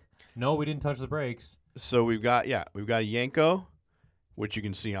luck. No, we didn't touch the brakes. So we've got a Yanko, which you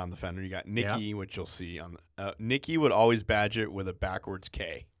can see on the fender. You got Nikki, which you'll see on the Nikki would always badge it with a backwards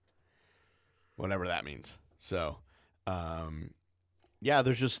K, whatever that means. So,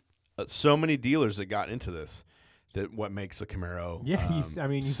 there's just so many dealers that got into this that what makes a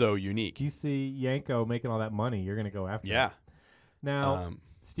Camaro so unique. You see Yanko making all that money, you're going to go after it. Now,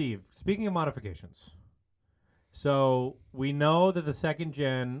 Steve, speaking of modifications, so we know that the second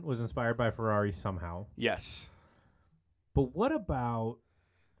gen was inspired by Ferrari somehow. Yes. But what about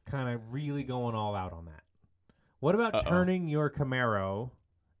kind of really going all out on that? What about turning your Camaro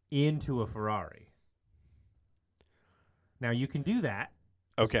into a Ferrari? Now, you can do that.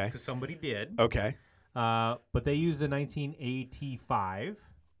 Okay. Because somebody did. Okay. But they used a 1985.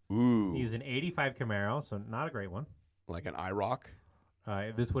 Ooh. They used an 85 Camaro, so not a great one. Like an IROC.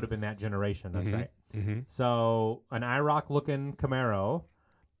 This would have been that generation. That's Mhm. right. Mm-hmm. So an IROC-looking Camaro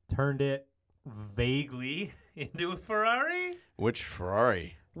turned it vaguely into a Ferrari? Which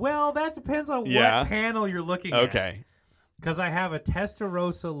Ferrari? Well, that depends on Yeah. what panel you're looking at. Okay. Because I have a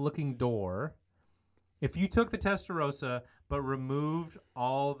Testarossa-looking door, If you took the Testarossa but removed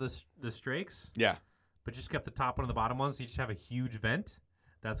all the strakes, Yeah. but just kept the top one and the bottom one, so you just have a huge vent,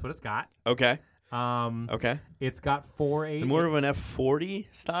 that's what it's got. Okay. Okay. It's got 488. Is it more of an F40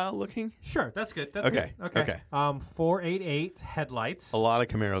 style looking? Sure, that's good. That's Okay, good. Okay. okay. 488 headlights. A lot of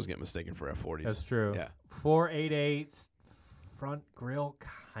Camaros get mistaken for F40s. That's true. Yeah. 488 front grille,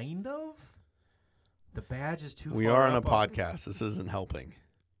 kind of. The badge is too We far are on a up. podcast. This isn't helping.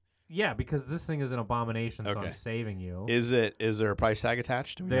 Yeah, because this thing is an abomination, so Okay. I'm saving you. Is there a price tag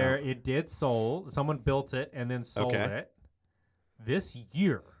attached? Do we know? It did sold. Someone built it and then sold Okay. it this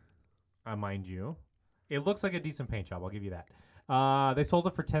year. Mind you, it looks like a decent paint job. I'll give you that. They sold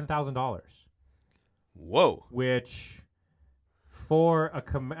it for $10,000, Whoa. which for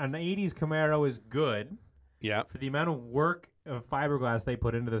an '80s Camaro is good. Yeah. For the amount of work of fiberglass they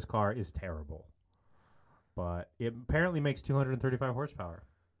put into this car is terrible. But it apparently makes 235 horsepower.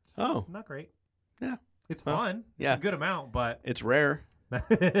 Oh. Not great. Yeah. It's Well, fun. yeah. It's a good amount, but It's rare.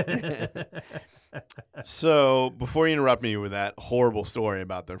 So before you interrupt me with that horrible story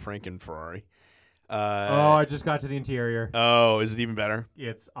about the Franken Ferrari. I just got to the interior. Oh, is it even better?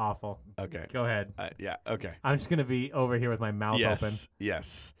 It's awful. Okay. Go ahead. Yeah. Okay. I'm just gonna be over here with my mouth open.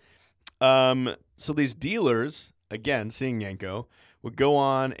 Yes. So these dealers, again, seeing Yanko, would go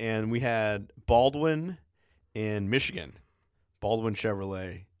on, and we had Baldwin in Michigan, Baldwin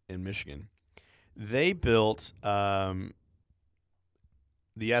Chevrolet in Michigan. They built the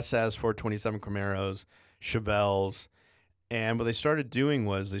SS 427 Camaros, Chevelles, and what they started doing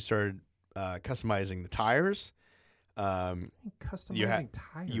was they started customizing the tires. Customizing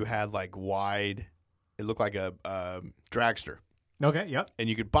tires. You had like wide, it looked like a dragster. Okay. Yep. And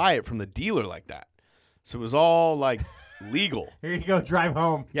you could buy it from the dealer like that. So it was all like legal. Here you go. Drive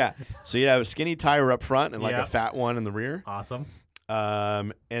home. Yeah. So you'd have a skinny tire up front and like a Yep. fat one in the rear. Awesome.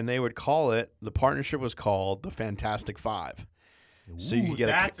 And they would call it, the partnership was called the Fantastic Five. So you Ooh, get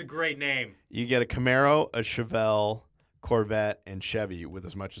that's a great name. you get a Camaro, a Chevelle, Corvette, and Chevy with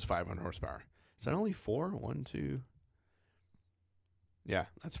as much as 500 horsepower. Is that only 4? 1, 2. Yeah,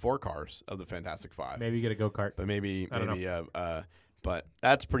 that's 4 cars of the Fantastic Five. Maybe you get a go-kart. But maybe I don't but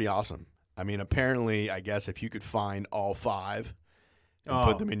that's pretty awesome. I mean, apparently, I guess if you could find all 5 and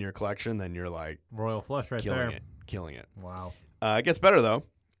put them in your collection, then you're like Royal flush right killing there. killing it. Wow. It gets better though.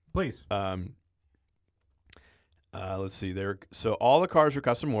 Please. Let's see. So all the cars were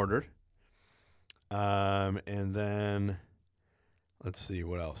custom ordered. And then let's see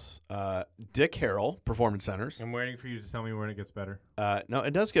what else. Dick Harrell Performance Centers. I'm waiting for you to tell me when it gets better. No,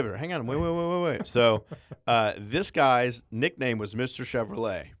 it does get better. Hang on. Wait. So this guy's nickname was Mr.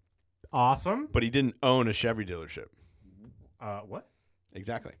 Chevrolet, Awesome. but he didn't own a Chevy dealership. What?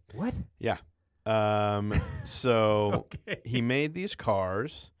 Exactly. What? Yeah. So Okay. he made these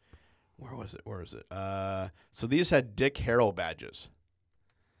cars. Where was it? So these had Dick Harrell badges.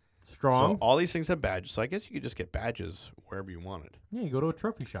 Strong. So all these things have badges. So I guess you could just get badges wherever you wanted. Yeah, you go to a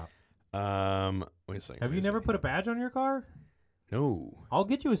trophy shop. Wait a second. Have you never put a badge on your car? No. I'll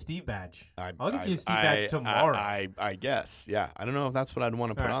get you a Steve badge. I'll get you a Steve I- badge tomorrow. I guess. Yeah. I don't know if that's what I'd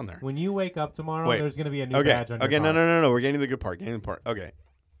want to All put right. on there. When you wake up tomorrow, Wait. there's going to be a new Okay. badge on your Okay. car. No. We're getting to the good part. Okay.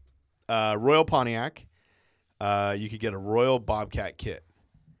 Royal Pontiac. You could get a Royal Bobcat kit.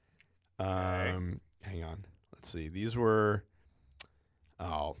 Hang on. Let's see. These were.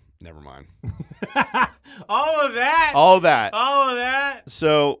 Oh, never mind. All of that. All that. All of that.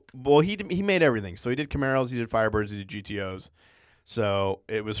 So, well, he made everything. So he did Camaros, he did Firebirds, he did GTOs. So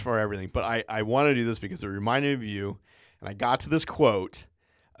it was for everything. But I want to do this because it reminded me of you, and I got to this quote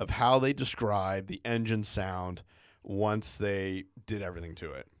of how they described the engine sound once they did everything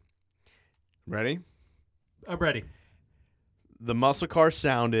to it. Ready? I'm ready. The muscle car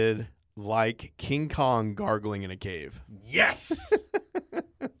sounded like King Kong gargling in a cave. Yes.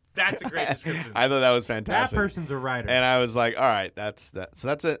 That's a great description. I thought that was That fantastic. person's a writer. And I was like, all right, that's that. So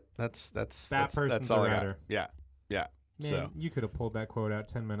that's it. That's person's all a I got. writer. Yeah. Man, So you could have pulled that quote out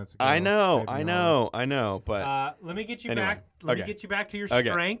 10 minutes ago. I know, Saved me all I know, but this. Let me get you Anyway, back. Let me okay. get you back to your okay,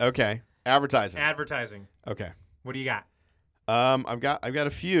 strength. okay. Advertising. Advertising. Okay. What do you got? I've got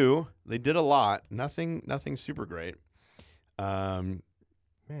a few. They did a lot. Nothing super great. Man,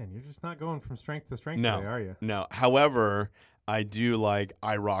 you're just not going from strength to strength No. today, are you? No. However, I do like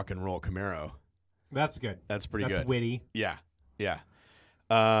I Rock and Roll Camaro. That's good. That's pretty That's good. witty. Yeah. Yeah,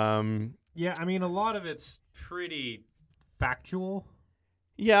 I mean, a lot of it's pretty factual.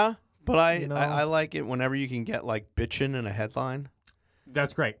 Yeah, but You know? I like it whenever you can get like bitchin' in a headline.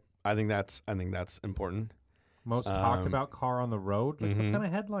 That's great. I think that's important. Most talked about car on the road. Like, mhm. what kind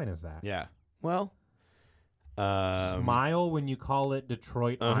of headline is that? Yeah. Well, Smile when you call it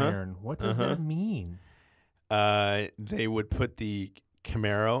Detroit uh-huh, Iron. What does that mean? they would put the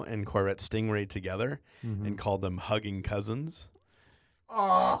Camaro and Corvette Stingray together Mm-hmm. and called them hugging cousins.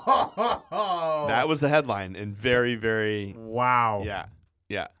 Oh, That was the headline, and very, very, wow. yeah.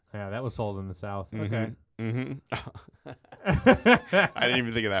 Yeah, that was sold in the South. Mhm. Okay. Mm-hmm. I didn't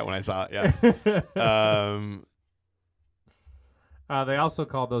even think of that when I saw it. Yeah. They also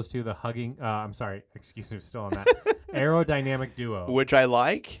called those two the hugging. I'm sorry. Excuse me. Still on that. Aerodynamic duo. Which I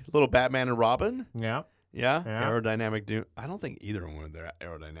like. Little Batman and Robin. Yeah. Yeah. Yeah. Aerodynamic duo. I don't think either one were there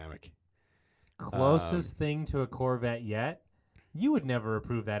aerodynamic. Closest thing to a Corvette yet. You would never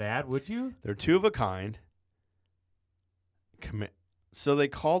approve that ad, would you? They're two of a kind. So they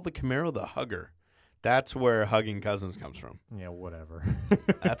called the Camaro the Hugger. That's where hugging cousins comes from. Yeah, whatever.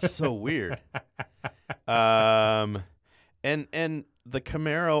 That's so weird. And the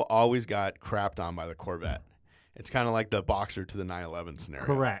Camaro always got crapped on by the Corvette. It's kind of like the Boxer to the 911 scenario.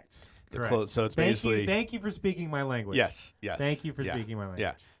 Correct. Correct. So it's basically Thank you for speaking my language. yes. Thank you for speaking my language.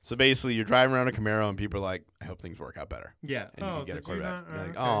 Yeah. So basically, you're driving around a Camaro and people are like, "I hope things work out better." Yeah. And you can get a did you Corvette. not? You're like,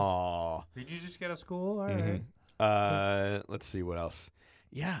 Okay. "Oh." Did you just get a school? All Mhm. right. Let's see what else.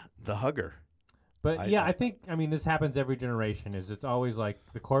 Yeah, the Hugger. But I I think this happens every generation. It's always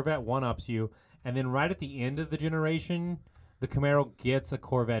like the Corvette one ups you, and then right at the end of the generation, the Camaro gets a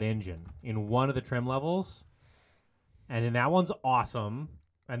Corvette engine in one of the trim levels, and then that one's awesome,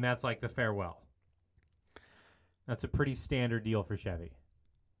 and that's like the farewell. That's a pretty standard deal for Chevy.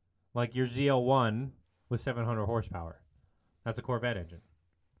 Like your ZL1 with 700 horsepower, that's a Corvette engine.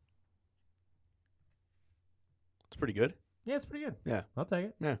 It's pretty good. Yeah, it's pretty good. Yeah. I'll take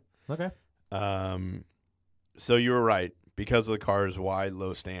it. Yeah. Okay. So you were right. Because of the car's wide,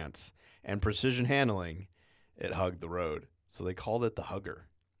 low stance and precision handling, it hugged the road. So they called it the Hugger.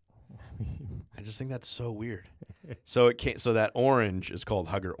 I just think that's so weird. So that orange is called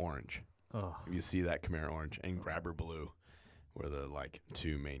Hugger Orange. Oh. If you see that Camaro Orange and Grabber Blue were the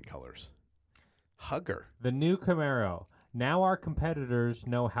two main colors. Hugger. The new Camaro. Now our competitors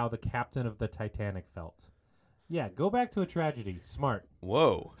know how the captain of the Titanic felt. Yeah, go back to a tragedy. Smart.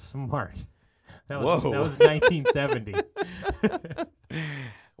 Whoa. Smart. That Whoa. was 1970.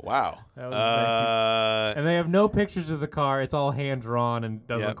 Wow. That was and they have no pictures of the car. It's all hand drawn and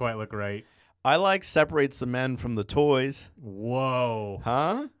doesn't Yep. quite look right. I like separates the men from the toys. Whoa.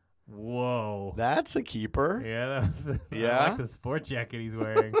 Huh? Whoa. That's a keeper. Yeah, that was, Yeah? I like the sport jacket he's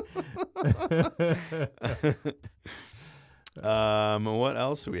wearing. What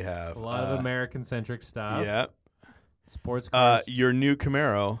else do we have? A lot of American-centric stuff. Yeah. Sports cars. Your new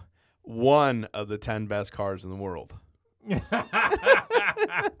Camaro, one of the 10 best cars in the world.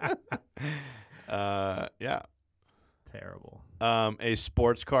 Yeah. Terrible. A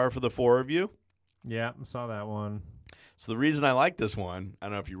sports car for the four of you. Yeah, I saw that one. So the reason I like this one, I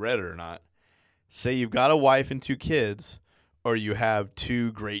don't know if you read it or not. Say you've got a wife and 2 kids, or you have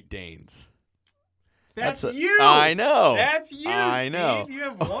 2 Great Danes. That's a- you. I know. That's you. I Steve. know. You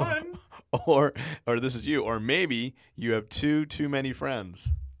have one. Or this is you. Or maybe you have 2 too many friends.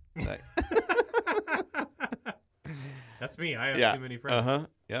 Like- That's me. I have Yeah. too many friends.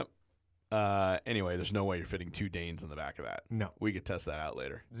 Yep. Anyway, there's no way you're fitting 2 Danes in the back of that. No. We could test that out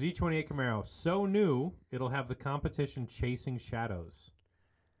later. Z28 Camaro, so new, it'll have the competition chasing shadows.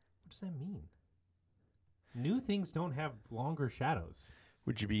 What does that mean? New things don't have longer shadows.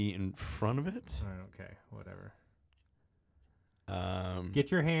 Would you be in front of it? Okay, whatever. Um,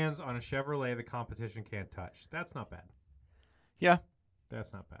 Get your hands on a Chevrolet the competition can't touch. That's not bad. Yeah.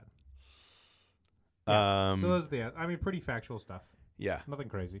 That's not bad. Um, So those are pretty factual stuff. yeah. Nothing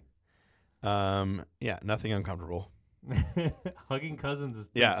crazy. Yeah. Nothing uncomfortable. Hugging cousins is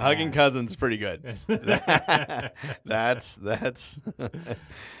pretty Yeah. Hugging bad. cousins is pretty good. That's.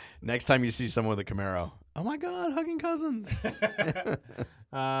 Next time you see someone with a Camaro, oh my God, hugging cousins. You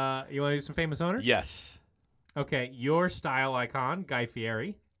want to do some famous owners? Yes. Okay, your style icon, Guy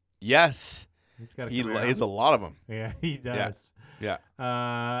Fieri. Yes. He's got a He Camaro. has a lot of them. Yeah, he does. Yeah.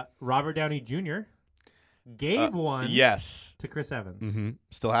 Robert Downey Jr. gave one Yes. to Chris Evans. Mm-hmm.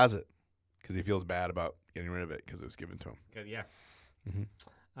 Still has it because he feels bad about getting rid of it because it was given to him. Good, yeah.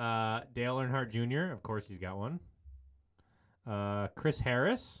 Mhm. Dale Earnhardt Jr., of course, he's got one. Chris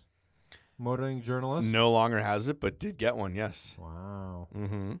Harris, motoring journalist. No longer has it, but did get one. Yes. Wow.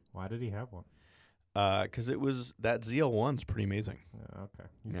 Mm-hmm. Why did he have one? Because it was that ZL1's pretty amazing. Okay,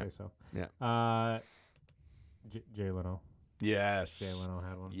 you Yeah. say so. Yeah. Jay Leno. Yes. Jay Leno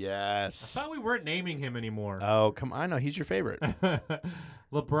had one. I Yes. thought we weren't naming him anymore. Oh, come on. I know. He's your favorite.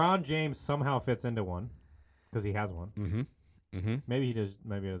 LeBron James somehow fits into one because he has one. Mm-hmm. Mm-hmm. Maybe he does.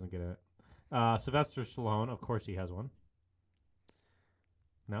 Maybe he doesn't get it. Sylvester Stallone, of course, he has one.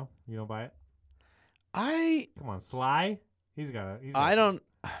 No, you don't buy it. Come on, Sly. He's got I don't.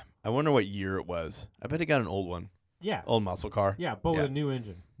 I wonder what year it was. I bet he got an old one, Yeah. old muscle car. Yeah, but with Yeah. a new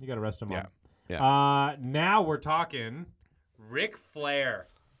engine. You got to rest him Yeah. on. Now we're talking Ric Flair,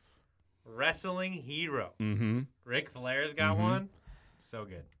 wrestling hero. Mm-hmm. Ric Flair's got Mhm. one. So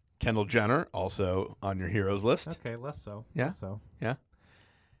good. Kendall Jenner also on your heroes list. Okay, less so. Yeah. Less so. Yeah.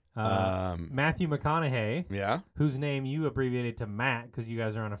 Matthew McConaughey, Yeah. whose name you abbreviated to Matt because you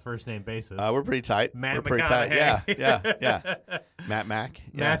guys are on a first name basis. We're pretty tight. Matt We're pretty tight. McConaughey. Yeah. Matt Mac.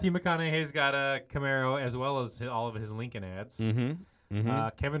 Yeah. Matthew McConaughey's got a Camaro as well as all of his Lincoln ads. Mm-hmm.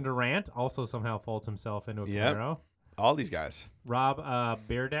 Mm-hmm. Kevin Durant also somehow folds himself into a Yep. Camaro. All these guys. Rob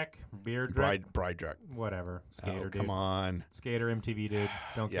Beardreck, Bride Drek. whatever, skater Oh, dude. come on. Skater MTV dude.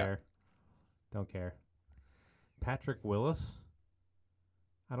 Don't Yeah. care. Don't care. Patrick Willis.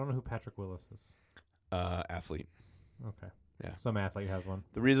 I don't know who Patrick Willis is. Athlete. Okay. Yeah. Some athlete has one.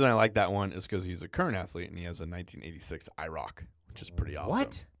 The reason I like that one is because he's a current athlete and he has a 1986 IROC, which is pretty awesome.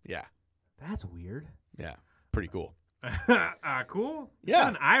 What? Yeah. That's weird. Yeah. Pretty cool. Cool. Yeah.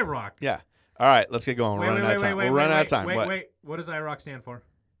 An IROC. Yeah. All right. Let's get going. We're running out of time. We're running out of time. What? Wait. What does IROC stand for?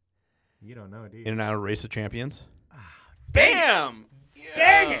 You don't know, do you? In and out of Race of Champions. Bam! Yeah.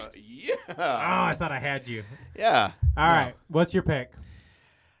 Dang it! Yeah. Oh, I thought I had you. Yeah. All right. What's your pick?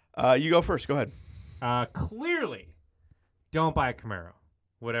 You go first. Go ahead. Clearly, don't buy a Camaro,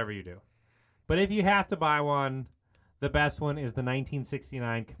 whatever you do. But if you have to buy one, the best one is the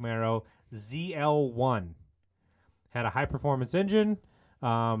 1969 Camaro ZL1. Had a high-performance engine.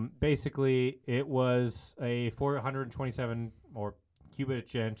 Basically, it was a 427 or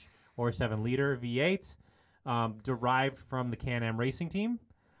cubic inch or 7-liter V8, derived from the Can-Am racing team.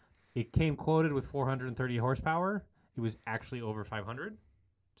 It came quoted with 430 horsepower. It was actually over 500.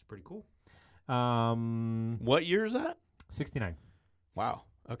 It's pretty cool. What year is that? 69. Wow.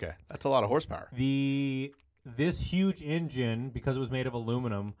 Okay. That's a lot of horsepower. This huge engine, because it was made of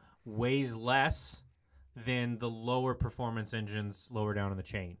aluminum, weighs less than the lower performance engines lower down in the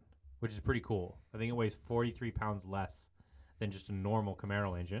chain, which is pretty cool. I think it weighs 43 pounds less than just a normal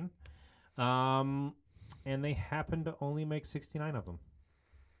Camaro engine. And they happen to only make 69 of them.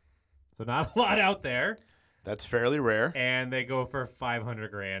 So not a lot out there. That's fairly rare. And they go for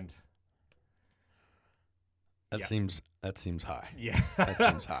 $500,000. That seems high. Yeah. That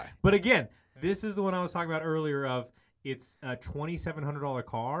seems high. But again, this is the one I was talking about earlier of it's a $2,700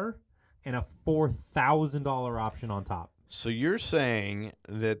 car and a $4,000 option on top. So you're saying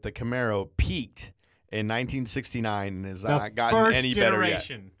that the Camaro peaked in 1969 and has not gotten any better yet?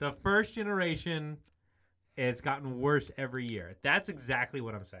 The first generation, it's gotten worse every year. That's exactly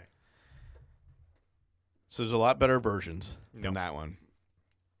what I'm saying. So there's a lot better versions than No. that one.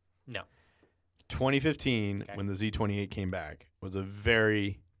 No. 2015, Okay. when the Z28 came back, was a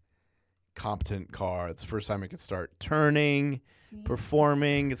very competent car. It's the first time it could start turning,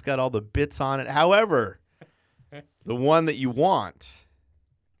 performing. It's got all the bits on it. However, the one that you want.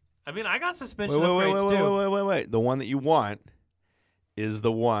 I mean, I got suspension upgrades too. Wait. The one that you want is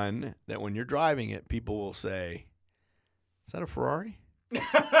the one that when you're driving it, people will say, "Is that a Ferrari?"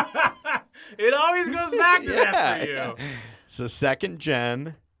 It always goes back to that for you. So second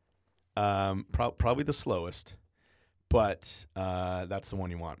gen, probably the slowest, but that's the one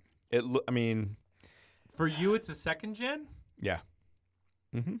you want. I mean, For you, it's a second gen? yeah.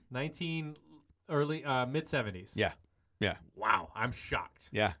 Mm-hmm. Mid 70s. Yeah. Yeah. Wow, I'm shocked.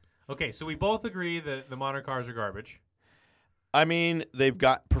 Yeah. Okay, so we both agree that the modern cars are garbage. I mean, they've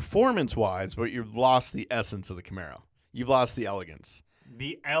got performance-wise, but you've lost the essence of the Camaro. You've lost the elegance.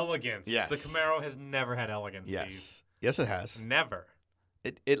 The elegance. Yes. The Camaro has never had elegance, Yes. Steve. Yes, it has. Never.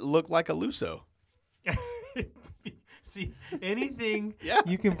 It looked like a Lusso. See, anything Yeah.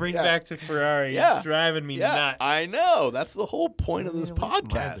 you can bring Yeah. back to Ferrari Yeah. is driving me Yeah, nuts. I know. That's the whole point of this At least mine's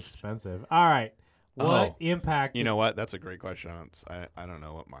podcast. expensive. All right. What Oh. impact? You know what? That's a great question. I don't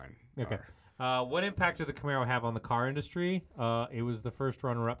know what mine Okay. are. What impact did the Camaro have on the car industry? It was the first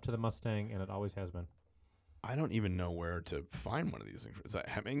runner-up to the Mustang, and it always has been. I don't even know where to find one of these things. Is that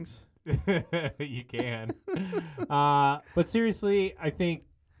Hemmings? You can. But seriously, I think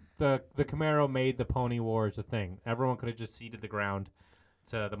the Camaro made the pony wars a thing. Everyone could have just ceded the ground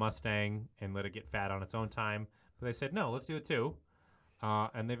to the Mustang and let it get fat on its own time. But they said, no, let's do it too.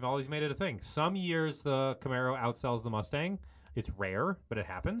 And they've always made it a thing. Some years the Camaro outsells the Mustang. It's rare, but it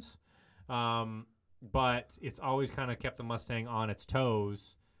happens. But it's always kind of kept the Mustang on its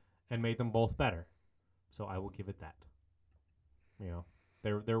toes and made them both better. So I will give it that. You know,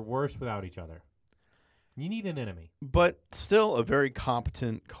 they're worse without each other. You need an enemy. But still a very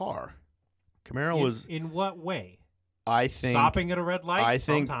competent car. Camaro was In what way? I think Stopping at a red light I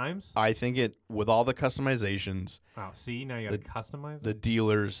think- sometimes. I think it with all the customizations, Oh, see, now you got to customize the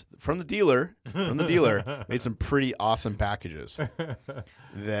dealers from the dealer made some pretty awesome packages it.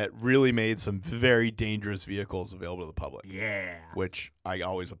 that really made some very dangerous vehicles available to the public, Yeah. which I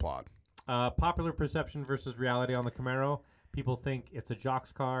always applaud. Popular perception versus reality on the Camaro. People think it's a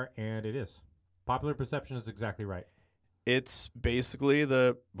jock's car, and it is. Popular perception is exactly right. It's basically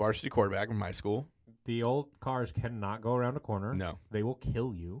the varsity quarterback from high school. The old cars cannot go around a corner. No. They will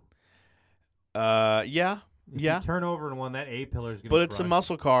kill you. Yeah, If yeah. you turn over in one, that A pillar is going to But it's a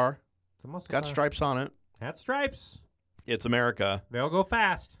muscle car. It's a muscle Got car. stripes on it. Had stripes. It's America. They'll go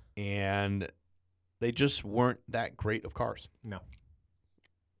fast. And they just weren't that great of cars. No.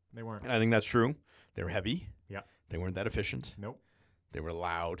 They weren't. And I think that's true. They were heavy. Yep. They weren't that efficient. Nope. They were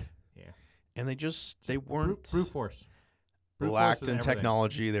loud. Yeah. And they weren't Brute force. Brute force lacked with in everything.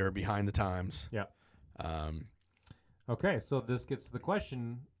 technology. They were behind the times. Yeah. Um, Okay, so this gets to the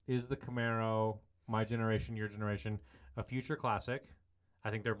question, is the Camaro, my generation, your generation, a future classic?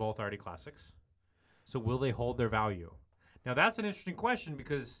 I think they're both already classics. So will they hold their value? Now, that's an interesting question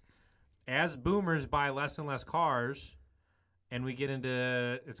because as boomers buy less and less cars, and we get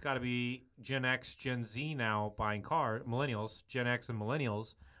into, it's got to be Gen X, Gen Z now buying cars, millennials, Gen X and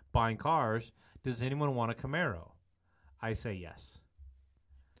millennials buying cars, does anyone want a Camaro? I say yes.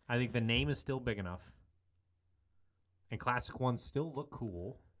 I think the name is still big enough. And classic ones still look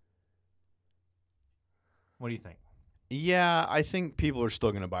cool. What do you think? yeah, I think people are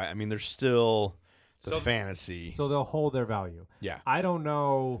still going to buy it. I mean, there's still the So- fantasy. So they'll hold their value. Yeah. I don't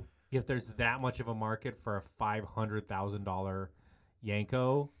know if there's that much of a market for a $500,000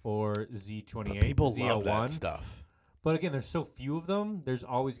 Yanko or Z28, But people Z01. love that stuff. But again, there's so few of them. There's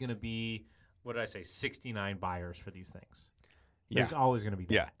always going to be, what did I say, 69 buyers for these things. Yeah. There's always going to be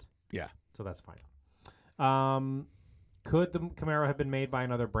that. Yeah. Yeah. So that's fine. Could the Camaro have been made by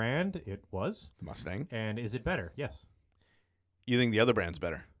another brand? It was. The Mustang. And is it better? Yes. You think the other brand's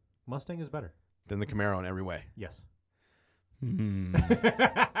better Mustang is better. than the Camaro in every way? Yes. Hmm.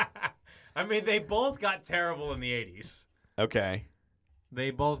 I mean, they both got terrible in the 80s. Okay. They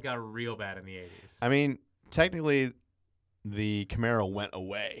both got real bad in the 80s. I mean, technically, the Camaro went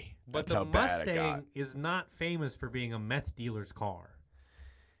away. But That's the how bad it got. Mustang is not famous for being a meth dealer's car.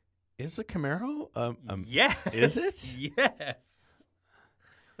 Is the Camaro? Yes. Is it? Yes.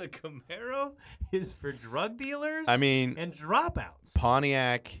 The Camaro is for drug dealers I mean, and dropouts.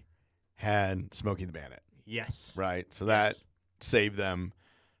 Pontiac had Smokey the Bandit, Yes. right? So that Yes. saved them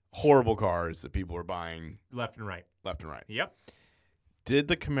horrible cars that people were buying Left and right. left and right. Yep. Did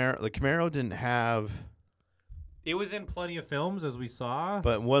the Camaro didn't have, It was in plenty of films, as we saw.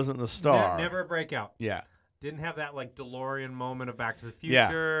 but wasn't the star. Never a breakout. Yeah. Didn't have that like DeLorean moment of Back to the Yeah.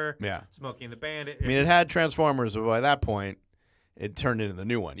 Future. Yeah. Smokey and the Bandit. I mean, it had Transformers, but by that point, it turned into the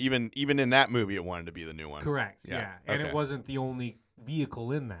new one. Even in that movie, it wanted to be the new one. Correct. Yeah. Yeah. And Okay. it wasn't the only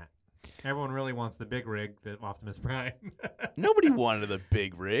vehicle in that. Everyone really wants the big rig, the Optimus Prime. Nobody wanted the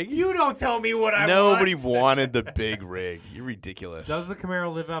big rig. You don't tell me what I Nobody want. wanted the big rig. You're ridiculous. Does the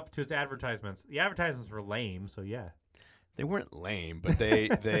Camaro live up to its advertisements? The advertisements were lame, so yeah. They weren't lame, but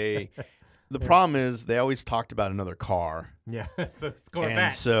they the problem is they always talked about another car. Yeah, it's the Corvette.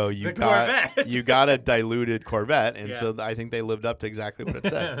 And so you The got Corvette. you got a diluted Corvette, and Yeah. so I think they lived up to exactly what it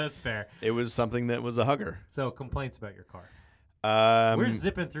said. That's fair. It was something that was a hugger. So complaints about your car. We're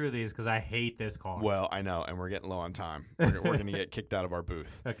zipping through these because I hate this car. well, I know, and we're getting low on time. We're going to get kicked out of our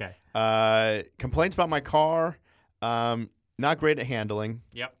booth. Okay. Complaints about my car. Not great at handling.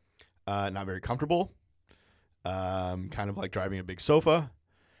 Yep. Not very comfortable. Kind of like driving a big sofa.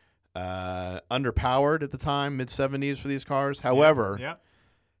 Underpowered at the time, mid-70s for these cars. However, Yep.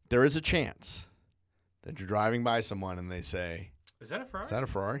 there is a chance that you're driving by someone and they say, Is that a Ferrari? "Is that a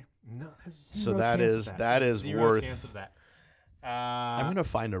Ferrari?" No, there's So zero that chance of is- that is Zero worth- chance of that. I'm gonna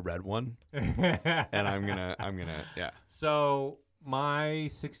find a red one, and I'm gonna yeah. So my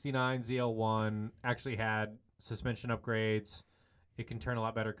 69 ZL1 actually had suspension upgrades. It can turn a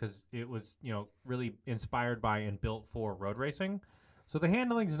lot better because it was, really inspired by and built for road racing. So the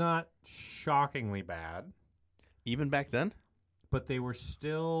handling's not shockingly bad, Even back then. but they were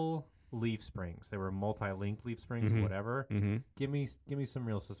still leaf springs. They were multi-link leaf springs, Mhm. whatever. Mm-hmm. Give me some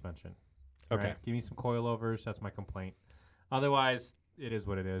real suspension. Okay. Right? Give me some coilovers. That's my complaint. Otherwise, it is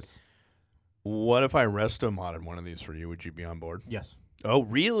what it is. What if I resto modded one of these for you? Would you be on board? Yes, Oh,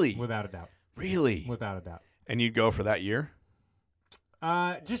 really? without a doubt. Really? Without a doubt. And you'd go for that year?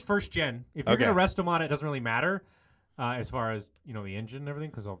 Just first gen. If you're Okay. gonna rest them on it, doesn't really matter as far as the engine and everything,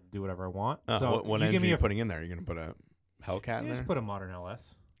 because I'll do whatever I want. So what you engine give are me you a putting in there? Are you gonna put a Hellcat in just there? put a modern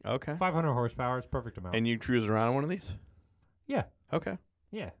LS. Okay. 500 horsepower is perfect amount. And you cruise around on one of these? Yeah. Okay.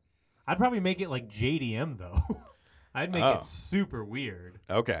 Yeah. I'd probably make it like JDM though. I'd make Oh. it super weird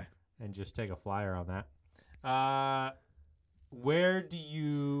Okay. and just take a flyer on that. Where do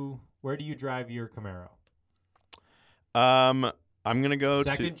you drive your Camaro? I'm gonna go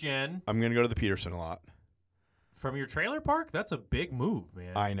Second gen I'm gonna go to the Peterson a lot. from your trailer park? That's a big move,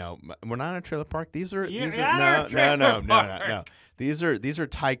 man. I know. We're not in a trailer park. These are You're these at are our trailer no. park. These are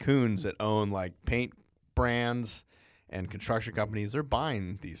tycoons that own like paint brands and construction companies. They're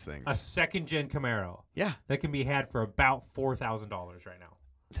buying these things. A second gen Camaro Yeah. that can be had for about $4,000 right now.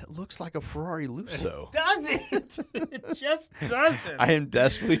 That looks like a Ferrari Lusso. Doesn't. It just doesn't. I am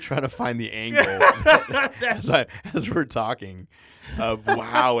desperately trying to find the angle as we're talking of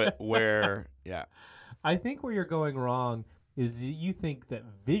yeah. I think where you're going wrong is you think that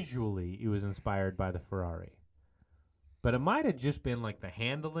visually it was inspired by the Ferrari. But it might have just been like the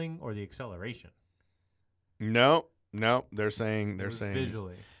handling or the acceleration. No, they're saying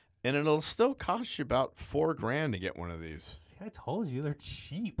Visually. and it'll still cost you about $4,000 to get one of these. See, I told you they're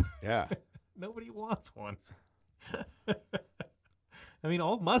cheap. Yeah. Nobody wants one. I mean,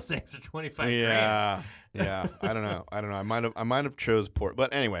 old Mustangs are $25,000. Yeah. I don't know. I might have chose Port,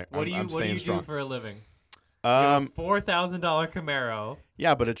 but anyway. What do you staying strong. do for a living? You have a $4,000 Camaro.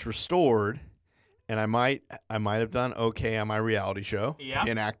 Yeah, but it's restored, and I might have done okay on my reality show. Yeah.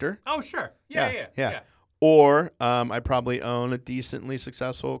 An actor. Oh, sure. Yeah. Or I probably own a decently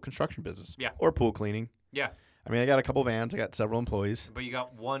successful construction business. Yeah. Or pool cleaning. Yeah. I mean, I got a couple vans. I got several employees. But you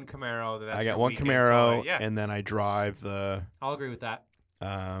got one Camaro. I got one Camaro, and then I drive the. I'll agree with that.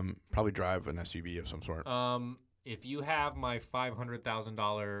 Probably drive an SUV of some sort. If you have my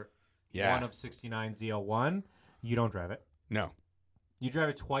 $500,000 Yeah. one of 69 ZL1, you don't drive it. No. You drive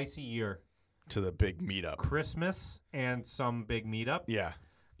it twice a year. To the big meetup. Christmas and some big meetup. Yeah.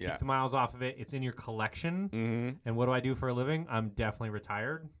 Keep the miles off of it. It's in your collection. Mm-hmm. And what do I do for a living? I'm definitely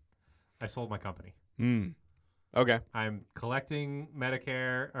retired. I sold my company. Okay. I'm collecting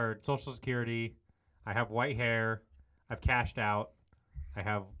Medicare or Social Security. I have white hair. I've cashed out. I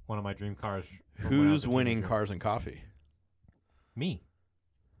have one of my dream cars. from when I was Who's a winning teenager. Cars and Coffee? Me.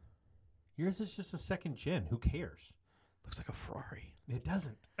 Yours is just a second gen. Who cares? Looks like a Ferrari. It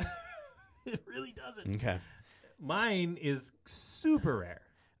doesn't. It really doesn't. Okay. Mine is super rare.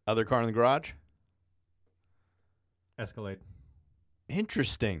 Other car in the garage? Escalade.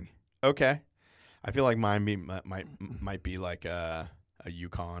 Interesting. Okay. I feel like mine might be like a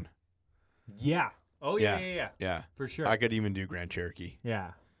Yukon. Yeah. Oh, yeah. Yeah. For sure. I could even do Grand Cherokee.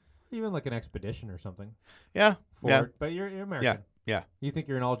 Yeah. Even like an Expedition or something. Yeah. Ford. Yeah. But you're American. Yeah. You think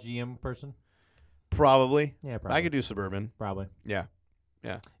you're an all GM person? Probably. Yeah, probably. I could do Suburban. Probably. Yeah.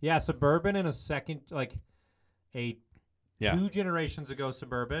 Yeah, Suburban and a second, like a Yeah. 2 generations ago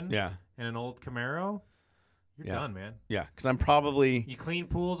Suburban Yeah. and an old Camaro. You're Yeah. done, man. Yeah. Because I'm probably. You clean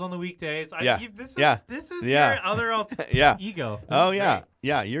pools on the weekdays. This is Yeah. your other Yeah. ego. This Oh, is yeah. great.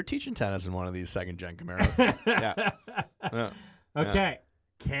 Yeah. You're teaching tennis in one of these second gen Camaros. Yeah. Yeah. Okay.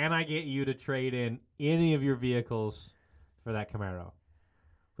 Can I get you to trade in any of your vehicles for that Camaro?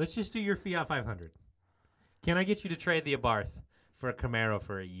 Let's just do your Fiat 500. Can I get you to trade the Abarth for a Camaro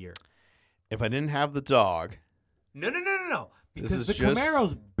for a year? If I didn't have the dog, No. Because is the just-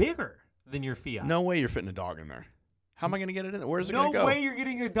 Camaro's bigger than your Fiat. no way you're fitting a dog in there. How am I going to get it in there? Where's it No going to go? way you're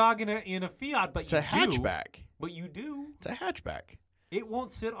getting a dog in a Fiat, but It's you a do. hatchback. But you do. It's a hatchback. It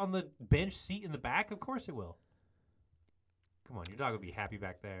won't sit on the bench seat in the back. Of course it will. Come on, your dog will be happy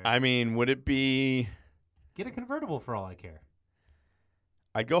back there. I mean, would it be? Get a convertible for all I care.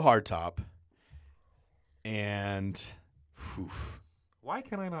 I'd go hardtop. And, whew, Why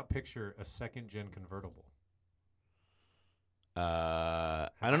can I not picture a second-gen convertible? I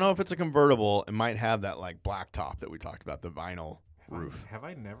don't know if it's a convertible. It might have that like black top that we talked about, the vinyl roof. Have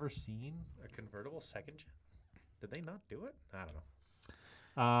I never seen a convertible second-gen? Did they not do it? I don't know.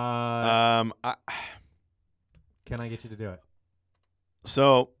 Can I get you to do it?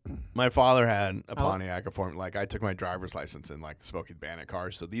 So my father had a Oh. Pontiac, like I took my driver's license in like the Smokey the Bandit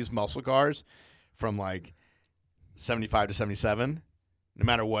cars. So these muscle cars from like 75 to 77, no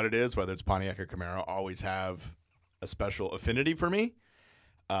matter what it is, whether it's Pontiac or Camaro, always have a special affinity for me.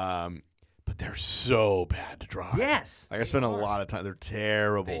 But they're so bad to drive. Yes. Like I spent a lot of time. They're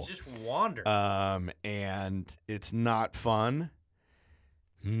terrible. They just wander. And it's not fun.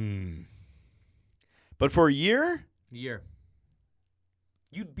 But for a year, Year.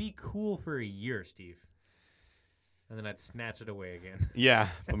 You'd be cool for a year, Steve. And then I'd snatch it away again. yeah,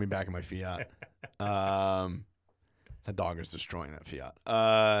 put me back in my Fiat. That dog is destroying that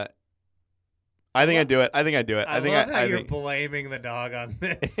Fiat. I think I'd do it. I think I'd do it. I think love how I you're think, blaming the dog on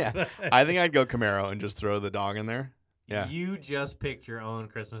this. yeah. I think I'd go Camaro and just throw the dog in there. Yeah. You just picked your own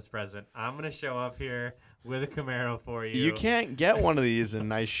Christmas present. I'm going to show up here with a Camaro for you. You can't get one of these in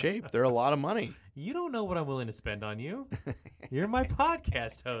nice shape. They're a lot of money. You don't know what I'm willing to spend on you. You're my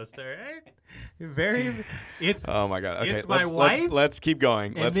podcast host, all right? It's Oh my god. Okay. It's my wife, Let's keep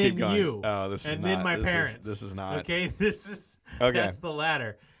going. and Let's then keep going. you, Oh, this is and not, then my this parents. This is not. Okay, Okay. that's the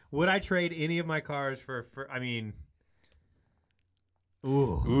ladder. Would I trade any of my cars for I mean,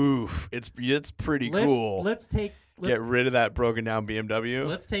 ooh. Oof. It's pretty cool. Let's take Get rid of that broken down BMW.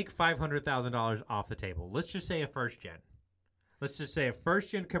 Let's take $500,000 off the table. Let's just say a first gen. Let's just say a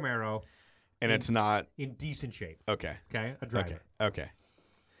first gen Camaro. And it's not in decent shape. okay. Okay, a driver. Okay.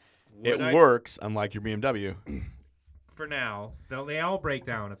 Would I- Works, unlike your BMW. For now. They all break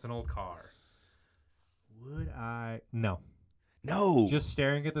down. It's an old car. Would I? No. No. Just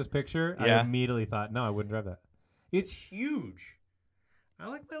staring at this picture, Yeah. I immediately thought, no, I wouldn't drive that. It's huge. I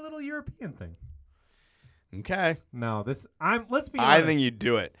like my little European thing. Okay. No, let's be honest. I think you'd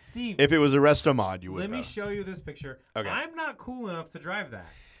do it. Steve, If it was a resto mod, you would. let me though. show you this picture. Okay. I'm not cool enough to drive that.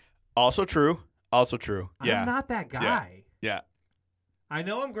 Also true. Yeah. I'm not that guy. Yeah. I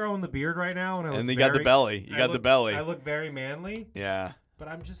know I'm growing the beard right now, and I look And you got the very- belly. You I got the look- belly. I look very manly, Yeah. but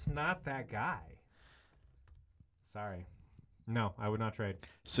I'm just not that guy. Sorry. No, I would not trade.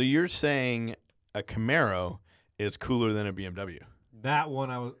 So you're saying a Camaro is cooler than a BMW? That one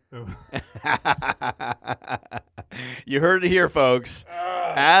I was. You heard it here, folks.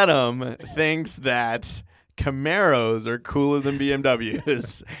 Adam thinks that Camaros are cooler than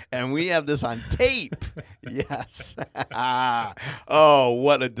BMWs, and we have this on tape. Yes. This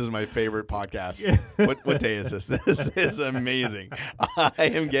is my favorite podcast. What day is this? This is amazing. I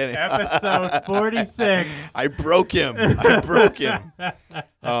am getting Episode 46. I broke him.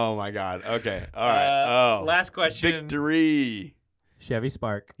 Oh my god. Okay. All right. Last question. Victory. Chevy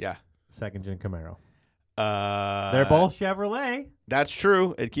Spark, Yeah. second gen Camaro. They're They're both Chevrolet. That's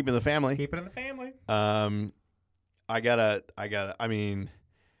true. It keeping the family. Keep it in the family. I mean,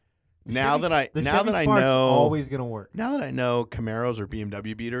 now that I Spark's know always gonna work. now that I know Camaros are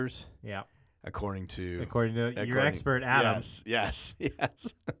BMW beaters, Yeah, according to according to your expert Adam. Yes.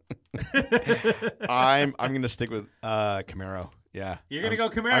 I'm gonna stick with Camaro. Yeah. You're gonna go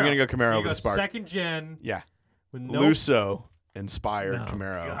Camaro. I'm gonna go Camaro You over go the Spark. second gen. Yeah. With no. Lusso inspired Oh,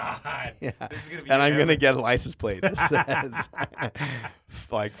 Camaro. God. Yeah. This is gonna be. And I'm gonna every- get a license plate that says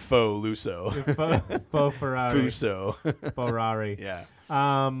like faux Lusso. faux Ferrari. Fuso. Ferrari. Yeah.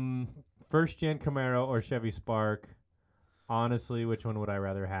 First gen Camaro or Chevy Spark. Honestly, which one would I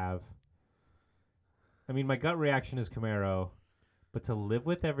rather have? I mean, my gut reaction is Camaro, but to live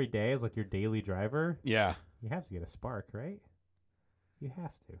with every day as like your daily driver, Yeah. you have to get a Spark, right? You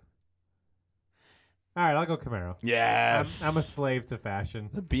have to. All right, I'll go Camaro. Yes. I'm a slave to fashion.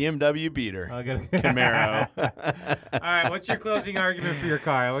 the BMW beater. I'll go Camaro. All right, what's your closing argument for your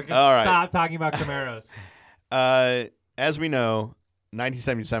car? We can All right. stop talking about Camaros. As we know,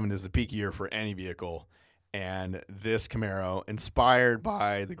 1977 is the peak year for any vehicle, and this Camaro, inspired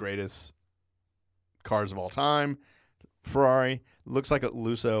by the greatest cars of all time, Ferrari, looks like a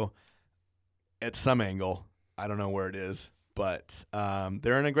Lusso at some angle. I don't know where it is, but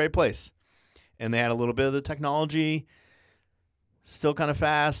they're in a great place. And they had a little bit of the technology, still kind of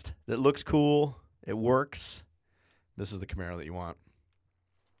fast, that looks cool, it works. This is the Camaro that you want.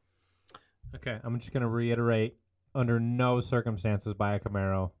 Okay, I'm just going to reiterate, under no circumstances buy a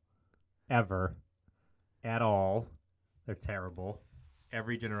Camaro, ever, at all. They're terrible.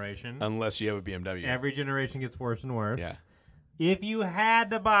 Every generation. Unless you have a BMW. Every generation gets worse and worse. Yeah. If you had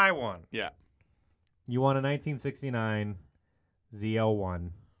to buy one, Yeah. you want a 1969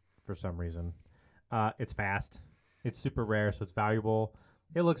 ZL1 for some reason. It's fast. It's super rare, so it's valuable.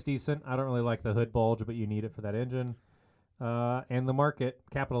 It looks decent. I don't really like the hood bulge, but you need it for that engine. And the market,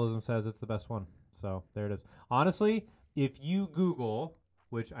 capitalism, says it's the best one. So there it is. Honestly, if you Google,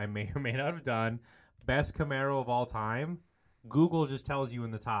 which I may or may not have done, best Camaro of all time, Google just tells you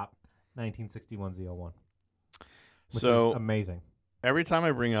in the top 1961 ZL1. Which So is amazing. every time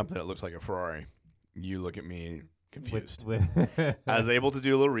I bring up that it looks like a Ferrari, you look at me confused. I was able to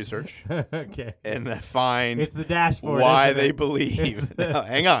do a little research Okay. and find It's the dashboard. why isn't they it? believe. It's- No,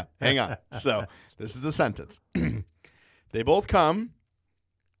 hang on. So this is the sentence. They both come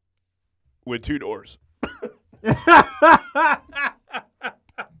with 2 doors.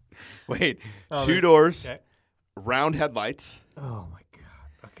 Wait, Oh, 2 there's- doors, Okay. round headlights, Oh my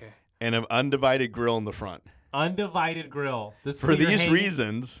god. Okay. and an undivided grille in the front. Undivided grill. This is For where you're these hanging-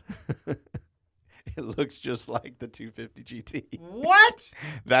 reasons, It looks just like the 250 GT. What?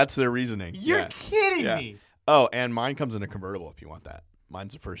 That's their reasoning. You're Yeah. kidding Yeah. me. Oh, and mine comes in a convertible if you want that.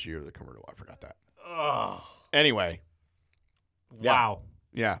 Mine's the first year of the convertible. I forgot that. Oh. Anyway. Yeah. Wow.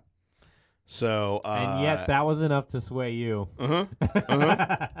 Yeah. So. And yet that was enough to sway you.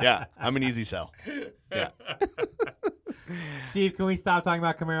 Yeah. I'm an easy sell. Yeah. Steve, can we stop talking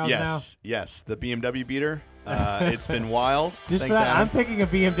about Camaros now? Yes. The BMW beater. It's been wild. Just Thanks, for that, Adam. I'm picking a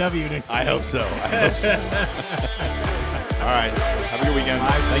BMW next week. I hope so. All right. Have a good weekend.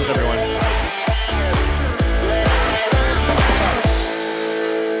 Thanks, everyone. Bye.